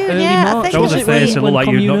early, soon, early yeah, I March. think That was it a was face that when looked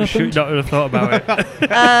like you'd commune not opened. have thought about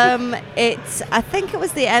it. I think it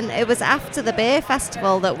was the end. It was after the beer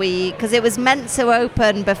festival that because it was meant to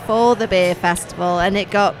open before the beer festival, and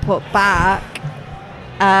it got put back,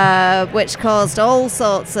 which caused all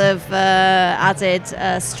sorts of added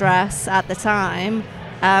stress at the time.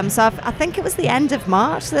 So I think it was the end of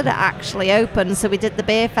March that it actually opened. So we did the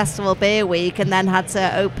beer festival beer week, and then had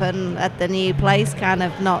to open at the new place kind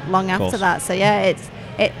of not long after course. that. So yeah,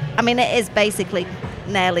 I mean, it is basically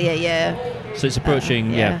nearly a year. So it's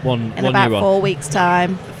approaching, one in year about on. 4 weeks'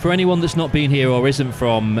 time. For anyone that's not been here or isn't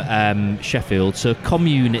from Sheffield, so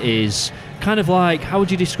commune is kind of like, how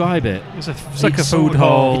would you describe it? It's like a food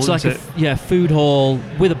hall. It's like isn't food hall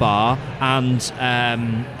with a bar, and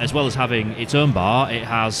as well as having its own bar, it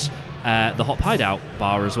has the Hop Hideout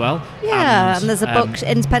bar as well. Yeah, and there's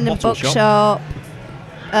a independent bottle bookshop.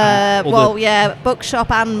 All the-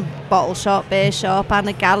 Bookshop and bottle shop, beer shop, and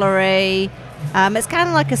a gallery. It's kind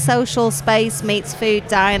of like a social space meets food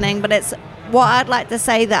dining, but it's what I'd like to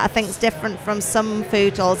say that I think is different from some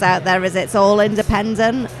food halls out there is it's all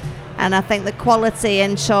independent, and I think the quality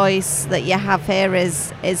and choice that you have here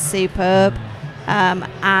is superb. I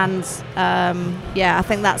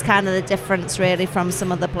think that's kind of the difference really from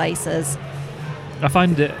some other places. I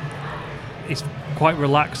find it's quite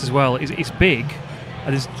relaxed as well. It's big,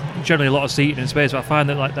 and there's generally a lot of seating and space. But I find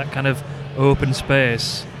that like that kind of open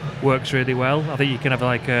space works really well. I think you can have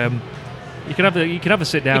like you can have a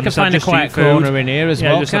sit down. You can just have find a just quiet eat food. corner in here as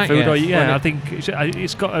Yeah, well, just have can't food. you? I think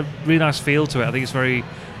it's got a really nice feel to it. I think it's very.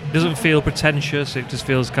 It doesn't feel pretentious. It just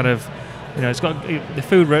feels kind of. It's got the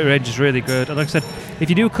food range is really good. And like I said, if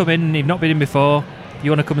you do come in and you've not been in before, you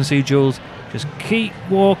want to come and see Jules, just keep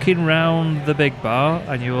walking round the big bar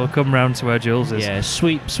and you will come round to where Jules is. Yeah,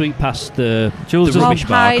 sweep past the Jules the doesn't- rubbish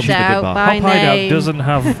bar, comes to the big Hideout bar. by Hop Hideout name. doesn't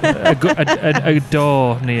have a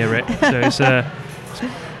door near it, so it's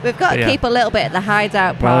We've got to Yeah. keep a little bit of the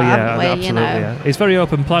hideout part, haven't we? absolutely. Yeah. It's very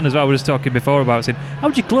open plan as well. We were just talking before about saying, how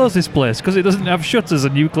would you close this place? Because it doesn't have shutters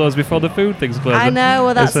and you close before the food things close. I know,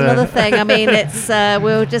 well, that's It's, another thing. I mean, it's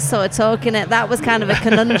we were just sort of talking it. That was kind of a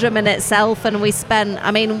conundrum in itself, and we spent. I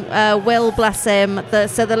mean, Will, bless him.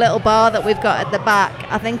 So the little bar that we've got at the back,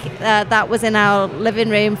 I think that was in our living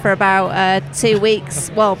room for about 2 weeks.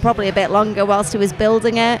 Well, probably a bit longer whilst he was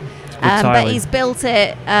building it. But tiling. he's built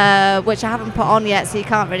it, which I haven't put on yet, so you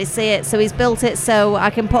can't really see it. So he's built it so I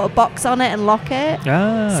can put a box on it and lock it.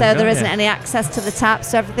 So there isn't any access to the tap,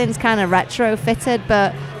 so everything's kind of retrofitted.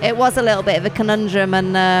 But it was a little bit of a conundrum,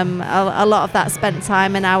 and a lot of that spent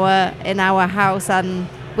time in our house and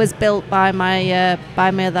was built by my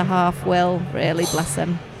other half, Will. Really, bless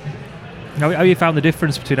him. How you found the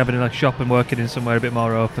difference between having a shop and working in somewhere a bit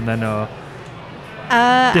more open then, or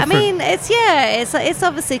I different? mean, it's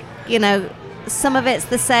obviously, some of it's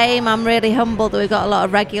the same. I'm really humbled that we've got a lot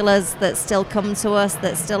of regulars that still come to us,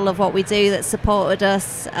 that still love what we do, that supported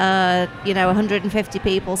us. 150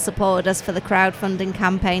 people supported us for the crowdfunding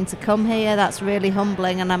campaign to come here. That's really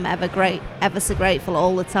humbling, and I'm ever so grateful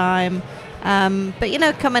all the time.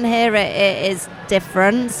 But coming here, it is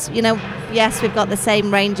different. Yes, we've got the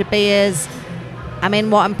same range of beers. I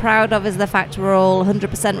mean, what I'm proud of is the fact we're all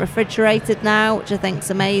 100% refrigerated now, which I think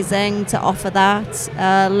is amazing to offer that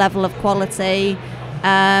level of quality.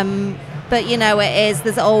 but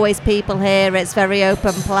there's always people here. It's very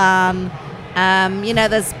open plan.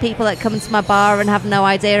 There's people that come to my bar and have no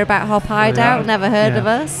idea about Hop Hideout, never heard of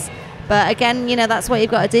us. But again, that's what you've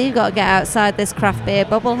got to do. You've got to get outside this craft beer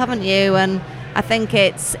bubble, haven't you? And I think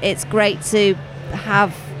it's great to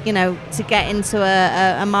have, to get into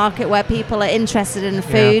a market where people are interested in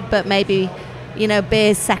food, but maybe,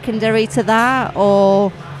 beer's secondary to that,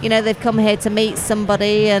 or they've come here to meet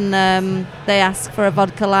somebody and they ask for a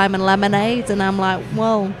vodka lime and lemonade, and I'm like,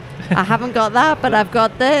 well, I haven't got that, but I've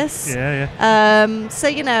got this.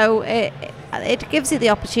 So it gives you the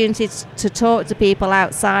opportunity to talk to people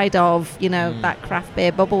outside of that craft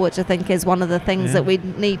beer bubble, which I think is one of the things that we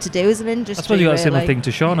need to do as an industry. I suppose you got a similar thing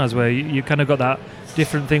to Sean as, where you kind of got that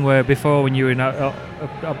different thing where before, when you were in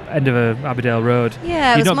end of a Abbeydale Road,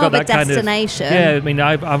 it was more of a destination. I mean,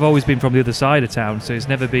 I've always been from the other side of town, so it's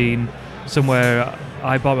never been somewhere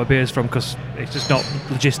I bought my beers from, because it's just not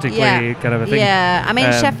logistically kind of a thing. Yeah, I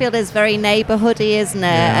mean, Sheffield is very neighbourhoody, isn't it?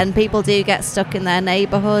 Yeah. And people do get stuck in their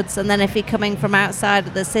neighbourhoods. And then if you're coming from outside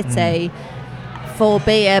of the city for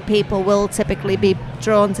beer, people will typically be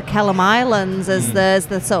drawn to Kelham Islands as the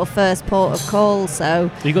sort of first port of call. So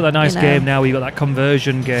you got that nice game now where you got that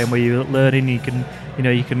conversion game where you're learning, you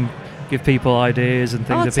can give people ideas and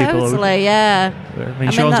things. Totally, yeah. I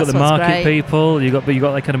mean, Sean's got the market great. people. You got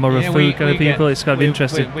like kind of more of food kind of people. It's kind of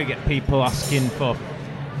interesting. We get people asking for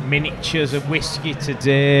miniatures of whiskey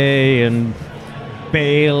today and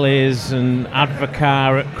Baileys and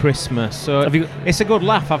Advocaat at Christmas. So it's a good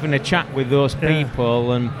laugh having a chat with those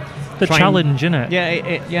people and the challenge, isn't it?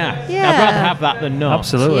 Yeah. I'd rather have that than not.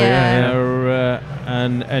 Absolutely.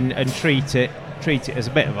 And treat it as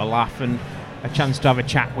a bit of a laugh and a chance to have a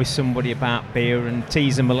chat with somebody about beer and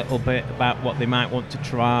tease them a little bit about what they might want to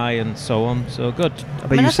try and so on. So good.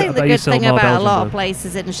 I think the good thing about a lot of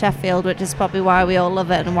places in Sheffield, which is probably why we all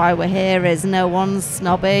love it and why we're here, is no one's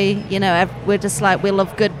snobby. We're just like, we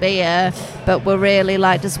love good beer, but we're really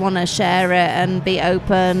like just want to share it and be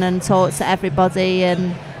open and talk to everybody.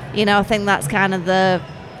 And I think that's kind of the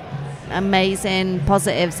amazing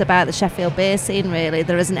positives about the Sheffield beer scene. Really,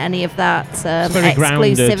 there isn't any of that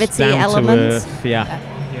exclusivity element.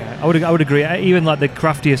 I would agree. Even like the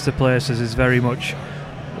craftiest of places is very much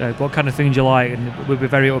what kind of things you like, and we'd be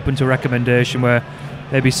very open to recommendation, where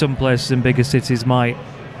maybe some places in bigger cities might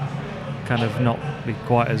kind of not be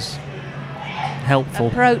quite as helpful,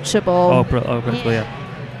 approachable.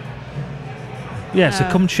 So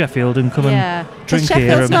come to Sheffield and come and drink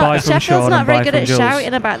here and buy from Sheffield's Sean not and very buy good from at Jules.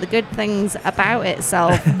 shouting about the good things about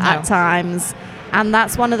itself at times, and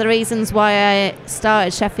that's one of the reasons why I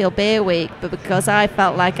started Sheffield Beer Week, but because I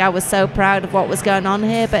felt like I was so proud of what was going on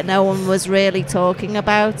here, but no one was really talking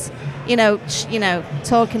about,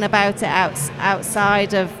 talking about it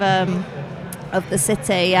outside of the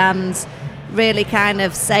city, and really kind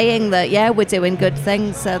of saying that we're doing good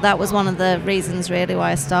things. So that was one of the reasons really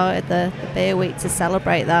why I started the Beer Week, to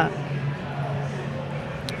celebrate that.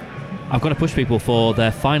 I've got to push people for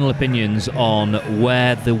their final opinions on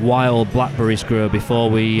where the wild blackberries grow before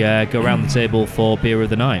we go around the table for beer of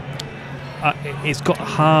the night. It's got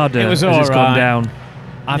harder as it's gone down.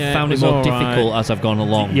 I've found it more difficult as I've gone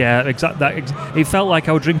along. Yeah, exactly. It felt like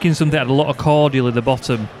I was drinking something that had a lot of cordial in the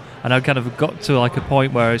bottom, and I kind of got to like a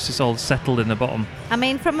point where it's just all settled in the bottom. I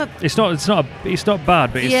mean, it's not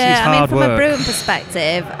bad, but it's hard from work. a brewing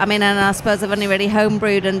perspective, and I suppose I've only really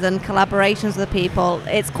homebrewed and done collaborations with people.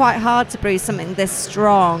 It's quite hard to brew something this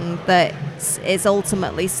strong that is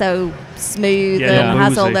ultimately so smooth and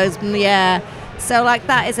has all those. So like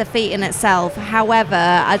that is a feat in itself. However,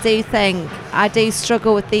 I do think I do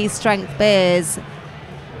struggle with these strength beers,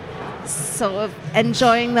 sort of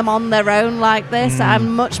enjoying them on their own like this. I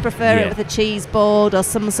much prefer it with a cheese board or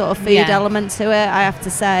some sort of food element to it, I have to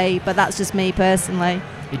say, but that's just me personally.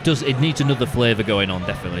 It needs another flavour going on,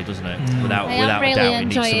 definitely, doesn't it? Without a really doubt, it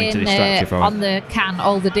needs something to distract you from on the can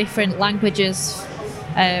all the different languages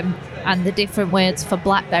and the different words for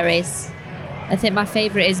blackberries. I think my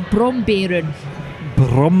favourite is Brombeeren.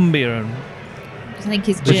 I think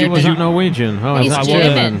he's German. Was that Norwegian? Oh, He's is that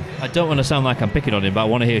German. German? I don't want to sound like I'm picking on him, but I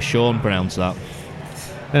want to hear Sean pronounce that.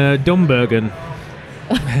 Dumbergen.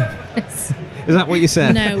 Is that what you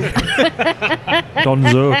said? No.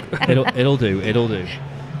 Donzo. It'll do.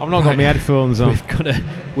 I've not got my headphones on.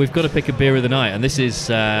 We've got to pick a beer of the night, and this is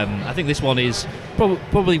I think this one is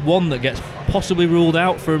probably one that gets possibly ruled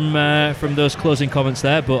out from those closing comments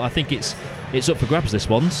there, but I think it's up for grabs, this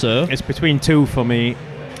one. So it's between two for me.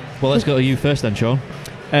 Well, let's go to you first then, Sean.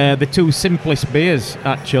 The two simplest beers,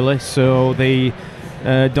 actually. So the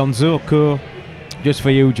Donzoko, just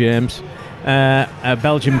for you, James. A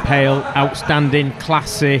Belgian Pale, outstanding,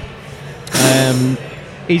 classy,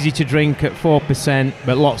 Easy to drink at 4%,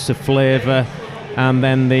 but lots of flavour. And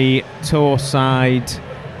then the Torside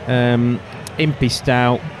Impy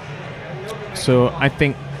Stout. So I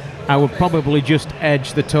think I would probably just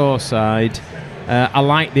edge the Torside. I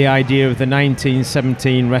like the idea of the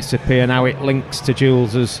 1917 recipe and how it links to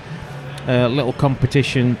Jules's little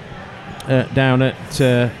competition down at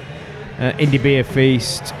Indie Beer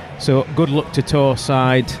Feast. So good luck to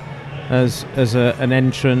Torside as an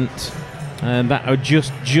entrant. And that would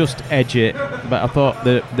just edge it. But I thought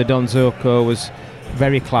the Donzoko was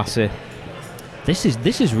very classy. This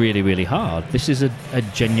is really, really hard. This is a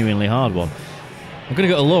genuinely hard one. I'm going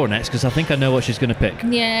to go to Laura next because I think I know what she's going to pick.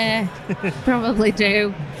 Yeah, probably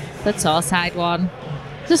do. The Torside one.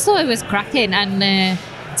 Just thought it was cracking, and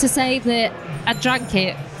to say that I drank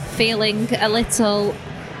it feeling a little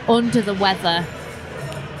under the weather,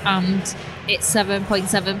 and it's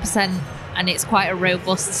 7.7%, and it's quite a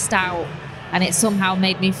robust stout, and it somehow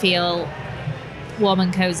made me feel warm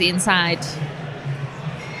and cosy inside.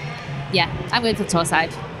 Yeah, I'm going for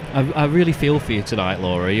Torside. I really feel for you tonight,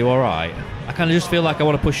 Laura. Are you all right? I kind of just feel like I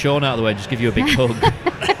want to push Sean out of the way and just give you a big hug.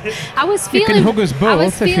 I was You feeling. can hug us both I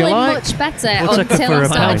was if you feeling like. much better We'll take her until for I a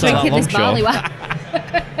started mile. drinking this Long barley shot. wine.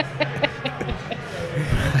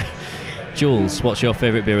 Jules, what's your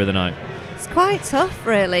favourite beer of the night? It's quite tough,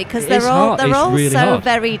 really, because It they're is all hard. It's so really hard.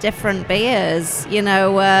 very different beers. You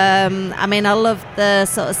know, I mean, I love the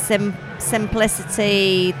sort of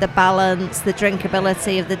simplicity, the balance, the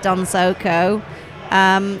drinkability of the Donzoko.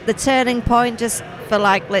 The turning point, just for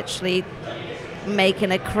like literally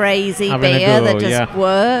making a crazy Having a beer go, that just yeah.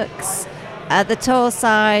 works. The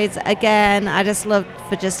Torside, again, I just love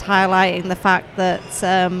for just highlighting the fact that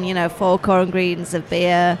 4 core ingredients of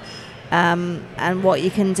beer. And what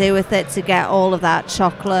you can do with it to get all of that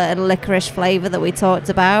chocolate and licorice flavour that we talked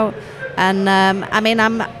about. And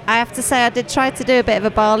I have to say I did try to do a bit of a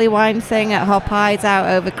barley wine thing at Hop Hideout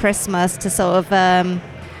over Christmas to sort of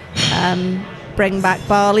bring back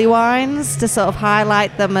barley wines to sort of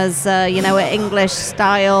highlight them as an English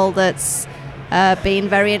style that's been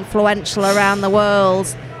very influential around the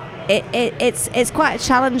world. It's quite a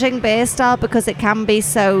challenging beer style because it can be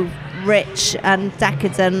so rich and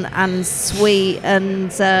decadent and sweet, and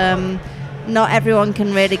not everyone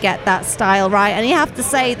can really get that style right. And you have to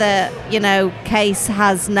say that Case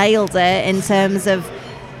has nailed it in terms of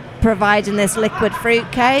providing this liquid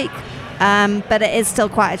fruit cake, but it is still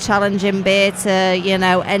quite a challenging beer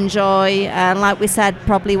to enjoy, and like we said,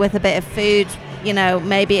 probably with a bit of food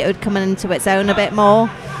maybe it would come into its own a bit more.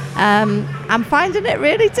 I'm finding it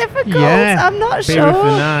really difficult. Yeah, I'm not beer of the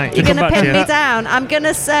sure. night. You're going to Come back pin to me that. down. I'm going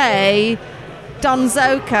to say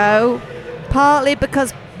Donzoko, partly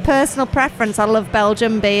because personal preference. I love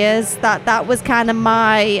Belgian beers. That was kind of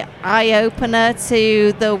my eye-opener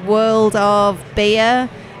to the world of beer.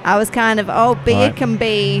 I was kind of, beer Right. can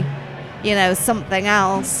be, something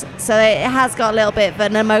else. So it has got a little bit of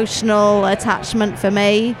an emotional attachment for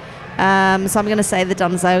me. So I'm going to say the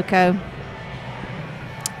Donzoko.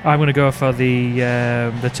 I'm going to go for the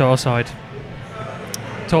Torside.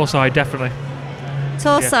 Torside, definitely.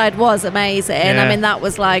 Torside was amazing. Yeah. I mean, that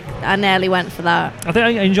was like, I nearly went for that. I think I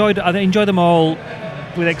enjoyed them all,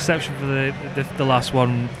 with exception for the last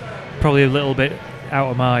one. Probably a little bit out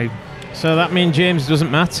of my. So that means James doesn't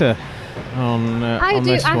matter on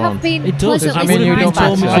this I one. have been It does. pleasantly I mean, you surprised don't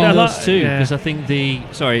told me matter. on I those too, yeah. because I think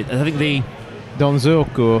the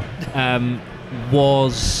Donzoko.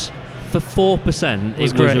 was for 4%.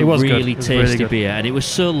 Was It great. was a It was good. really It was really tasty good. beer, and it was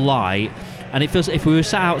so light. And it feels if we were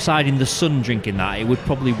sat outside in the sun drinking that, it would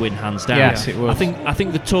probably win hands down. Yes, it would. I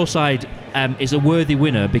think the Torside is a worthy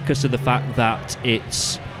winner because of the fact that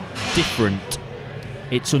it's different,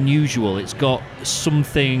 it's unusual, it's got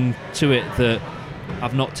something to it that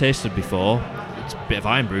I've not tasted before. It's a bit of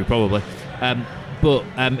iron brew probably, but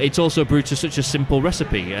it's also brewed to such a simple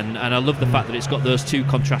recipe, and I love the fact that it's got those two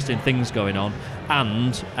contrasting things going on,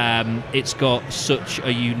 and it's got such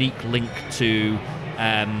a unique link to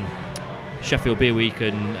Sheffield Beer Week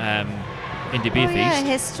and Indie Beer Feast. Yeah,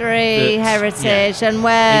 history, That- heritage, yeah, and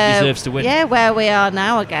where it deserves to win. Yeah, where we are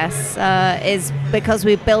now, I guess, is because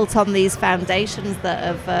we've built on these foundations that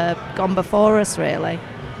have gone before us, really.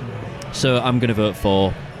 So I'm going to vote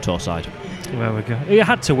for Torside. There we go. It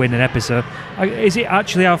had to win an episode. Is it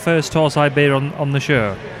actually our first Torside beer on the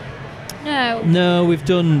show? No. No, we've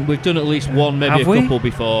done at least one, maybe Have a we? couple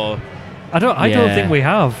before. I don't Yeah. think we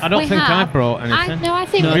have. I don't We think I have. brought anything. I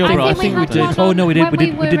think No, we we had did. one Oh no, we did. when We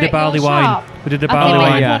did were the at barley your wine. shop. We did the I barley think we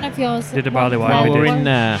wine. had yeah. one of yours. Did the barley wine, While we we're did. in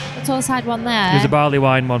there, The Torside one there. There's a barley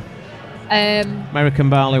wine one. American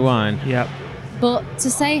barley wine. Yeah. But to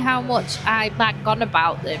say how much I bang on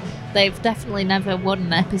about them, they've definitely never won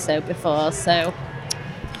an episode before, so...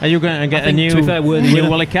 Are you going to get a to be fair, we're the new winner.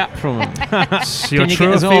 Wally cap from them? So your Can you get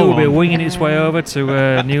us trophy all will be on? winging its way over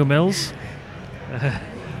to New Mills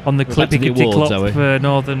on the We're back to the clippy awards, are clop we? for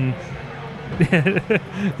Northern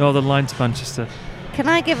Northern Line to Manchester. Can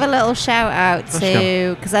I give a little shout out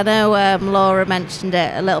to, because I know Laura mentioned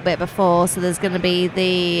it a little bit before, so there's going to be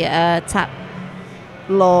the tap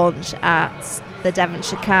launch at the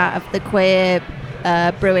Devonshire Cat of the Queer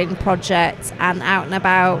Brewing Project and Out and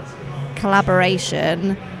About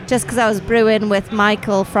collaboration. Just because I was brewing with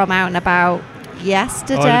Michael from Out and About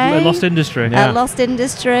yesterday. Lost Industry. Yeah. Lost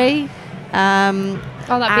Industry. Oh,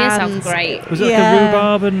 that beer sounds And- great. Was it like Yeah. a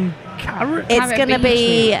rhubarb and carrot? It's Carrot going to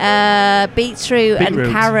be beetroot and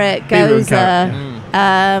Beetroot. carrot Beetroot and goza.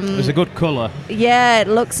 carrot, It was a good colour. Yeah, it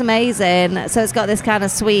looks amazing. So it's got this kind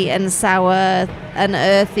of sweet and sour and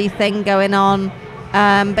earthy thing going on.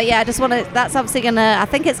 But yeah, I just want to. That's obviously gonna. I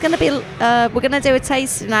think it's gonna be. We're gonna do a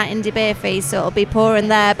tasting at Indie Beer Feast, so it'll be pouring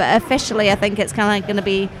there. But officially, I think it's kind of going to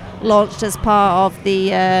be launched as part of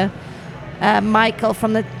the Michael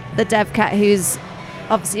from the DevCat, who's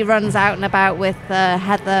obviously runs Out and About with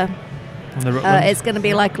Heather. On the Rutland. It's going to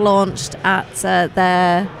be like launched at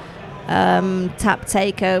their tap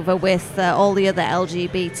takeover with all the other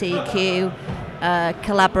LGBTQ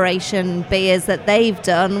collaboration beers that they've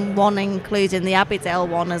done, one including the Abbeydale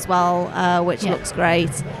one as well, which Yeah. looks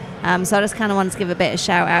great. So I just kind of wanted to give a bit of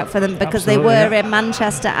shout out for them because Absolutely, they were yeah. in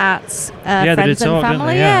Manchester at they did Friends and talk, didn't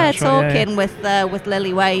Family. they? Yeah, Yeah, that's right, yeah, talking with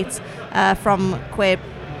Lily Waite from Queer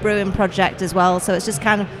Brewing Project as well. So it's just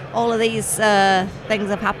kind of all of these things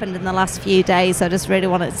have happened in the last few days. So I just really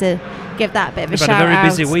wanted to give that a bit of a They've shout had a very out.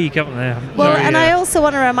 busy week, haven't they? Well, Very, and I also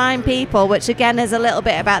want to remind people, which again is a little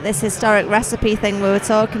bit about this historic recipe thing we were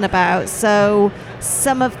talking about. So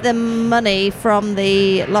some of the money from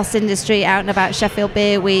the Lost Industry Out and About Sheffield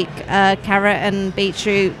Beer Week, carrot and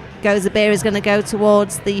beetroot goza beer is going to go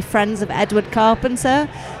towards the Friends of Edward Carpenter.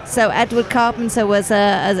 So Edward Carpenter was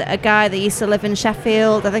a guy that used to live in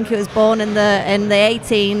Sheffield. I think he was born in the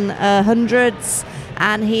 1800s.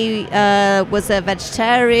 And he was a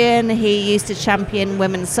vegetarian. He used to champion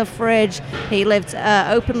women's suffrage. He lived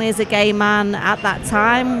openly as a gay man at that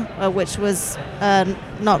time, which was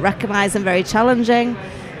not recognised and very challenging.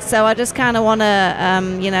 So I just kind of want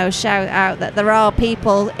to, shout out that there are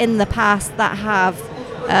people in the past that have,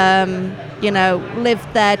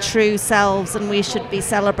 lived their true selves, and we should be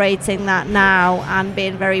celebrating that now and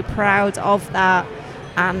being very proud of that.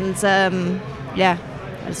 And I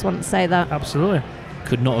just want to say that. Absolutely.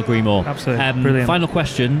 Could not agree more. Absolutely. Brilliant. Final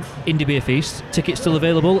question: Indie Beer Feast tickets still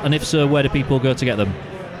available? And if so, where do people go to get them?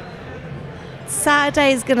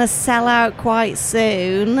 Saturday is going to sell out quite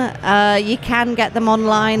soon. You can get them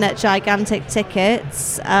online at Gigantic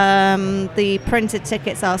Tickets. The printed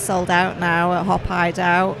tickets are sold out now at Hop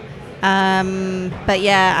Hideout. But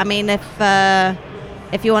yeah, I mean,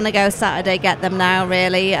 if you want to go Saturday, get them now,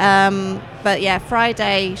 really. But yeah,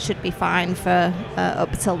 Friday should be fine for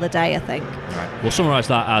up till the day, I think. We'll summarise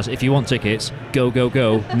that as: if you want tickets, go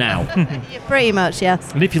now. Yeah, pretty much,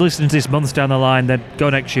 yes. And if you're listening to this months down the line, then go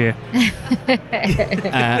next year.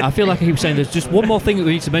 I feel like I keep saying there's just one more thing that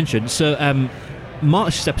we need to mention. So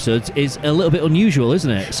March's episode is a little bit unusual, isn't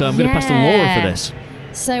it? So I'm going to pass to Laura for this.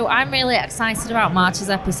 So I'm really excited about March's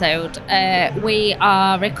episode. We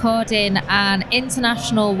are recording an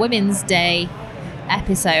International Women's Day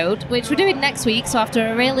episode, which we're doing next week. So after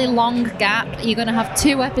a really long gap, you're going to have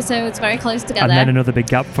 2 episodes very close together. And then another big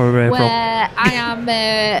gap for April. where I am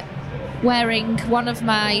wearing one of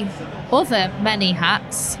my other many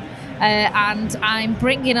hats. And I'm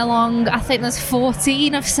bringing along, I think there's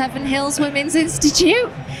 14 of Seven Hills Women's Institute,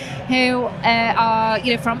 who are,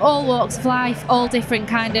 from all walks of life, all different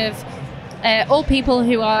kind of, all people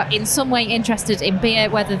who are in some way interested in beer,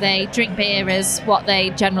 whether they drink beer as what they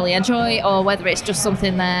generally enjoy, or whether it's just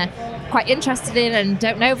something they're quite interested in and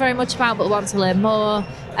don't know very much about but want to learn more.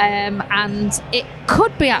 And it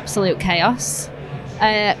could be absolute chaos,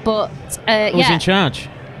 but Who's in charge?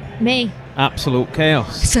 me. Absolute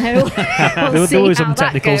chaos. So we'll There see was how some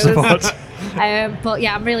that technical goes. support. But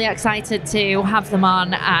yeah, I'm really excited to have them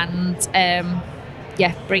on and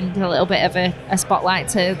bring a little bit of a spotlight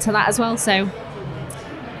to that as well. So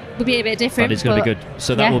it'll be a bit different. That is going to be but good.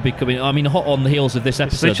 So that yeah. will be coming. I mean, hot on the heels of this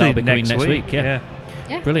It's episode. That'll be literally coming next week. Yeah.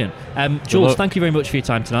 Yeah. Brilliant. Jules, thank you very much for your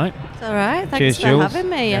time tonight. It's all right. Thanks Cheers, for Jules. having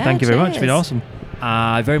me. Yeah, Thank you very much. It's been cheers.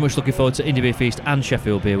 awesome. Very much looking forward to Indie Beer Feast and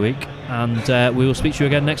Sheffield Beer Week, and we will speak to you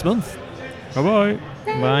again next month. Bye-bye.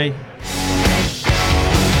 Bye.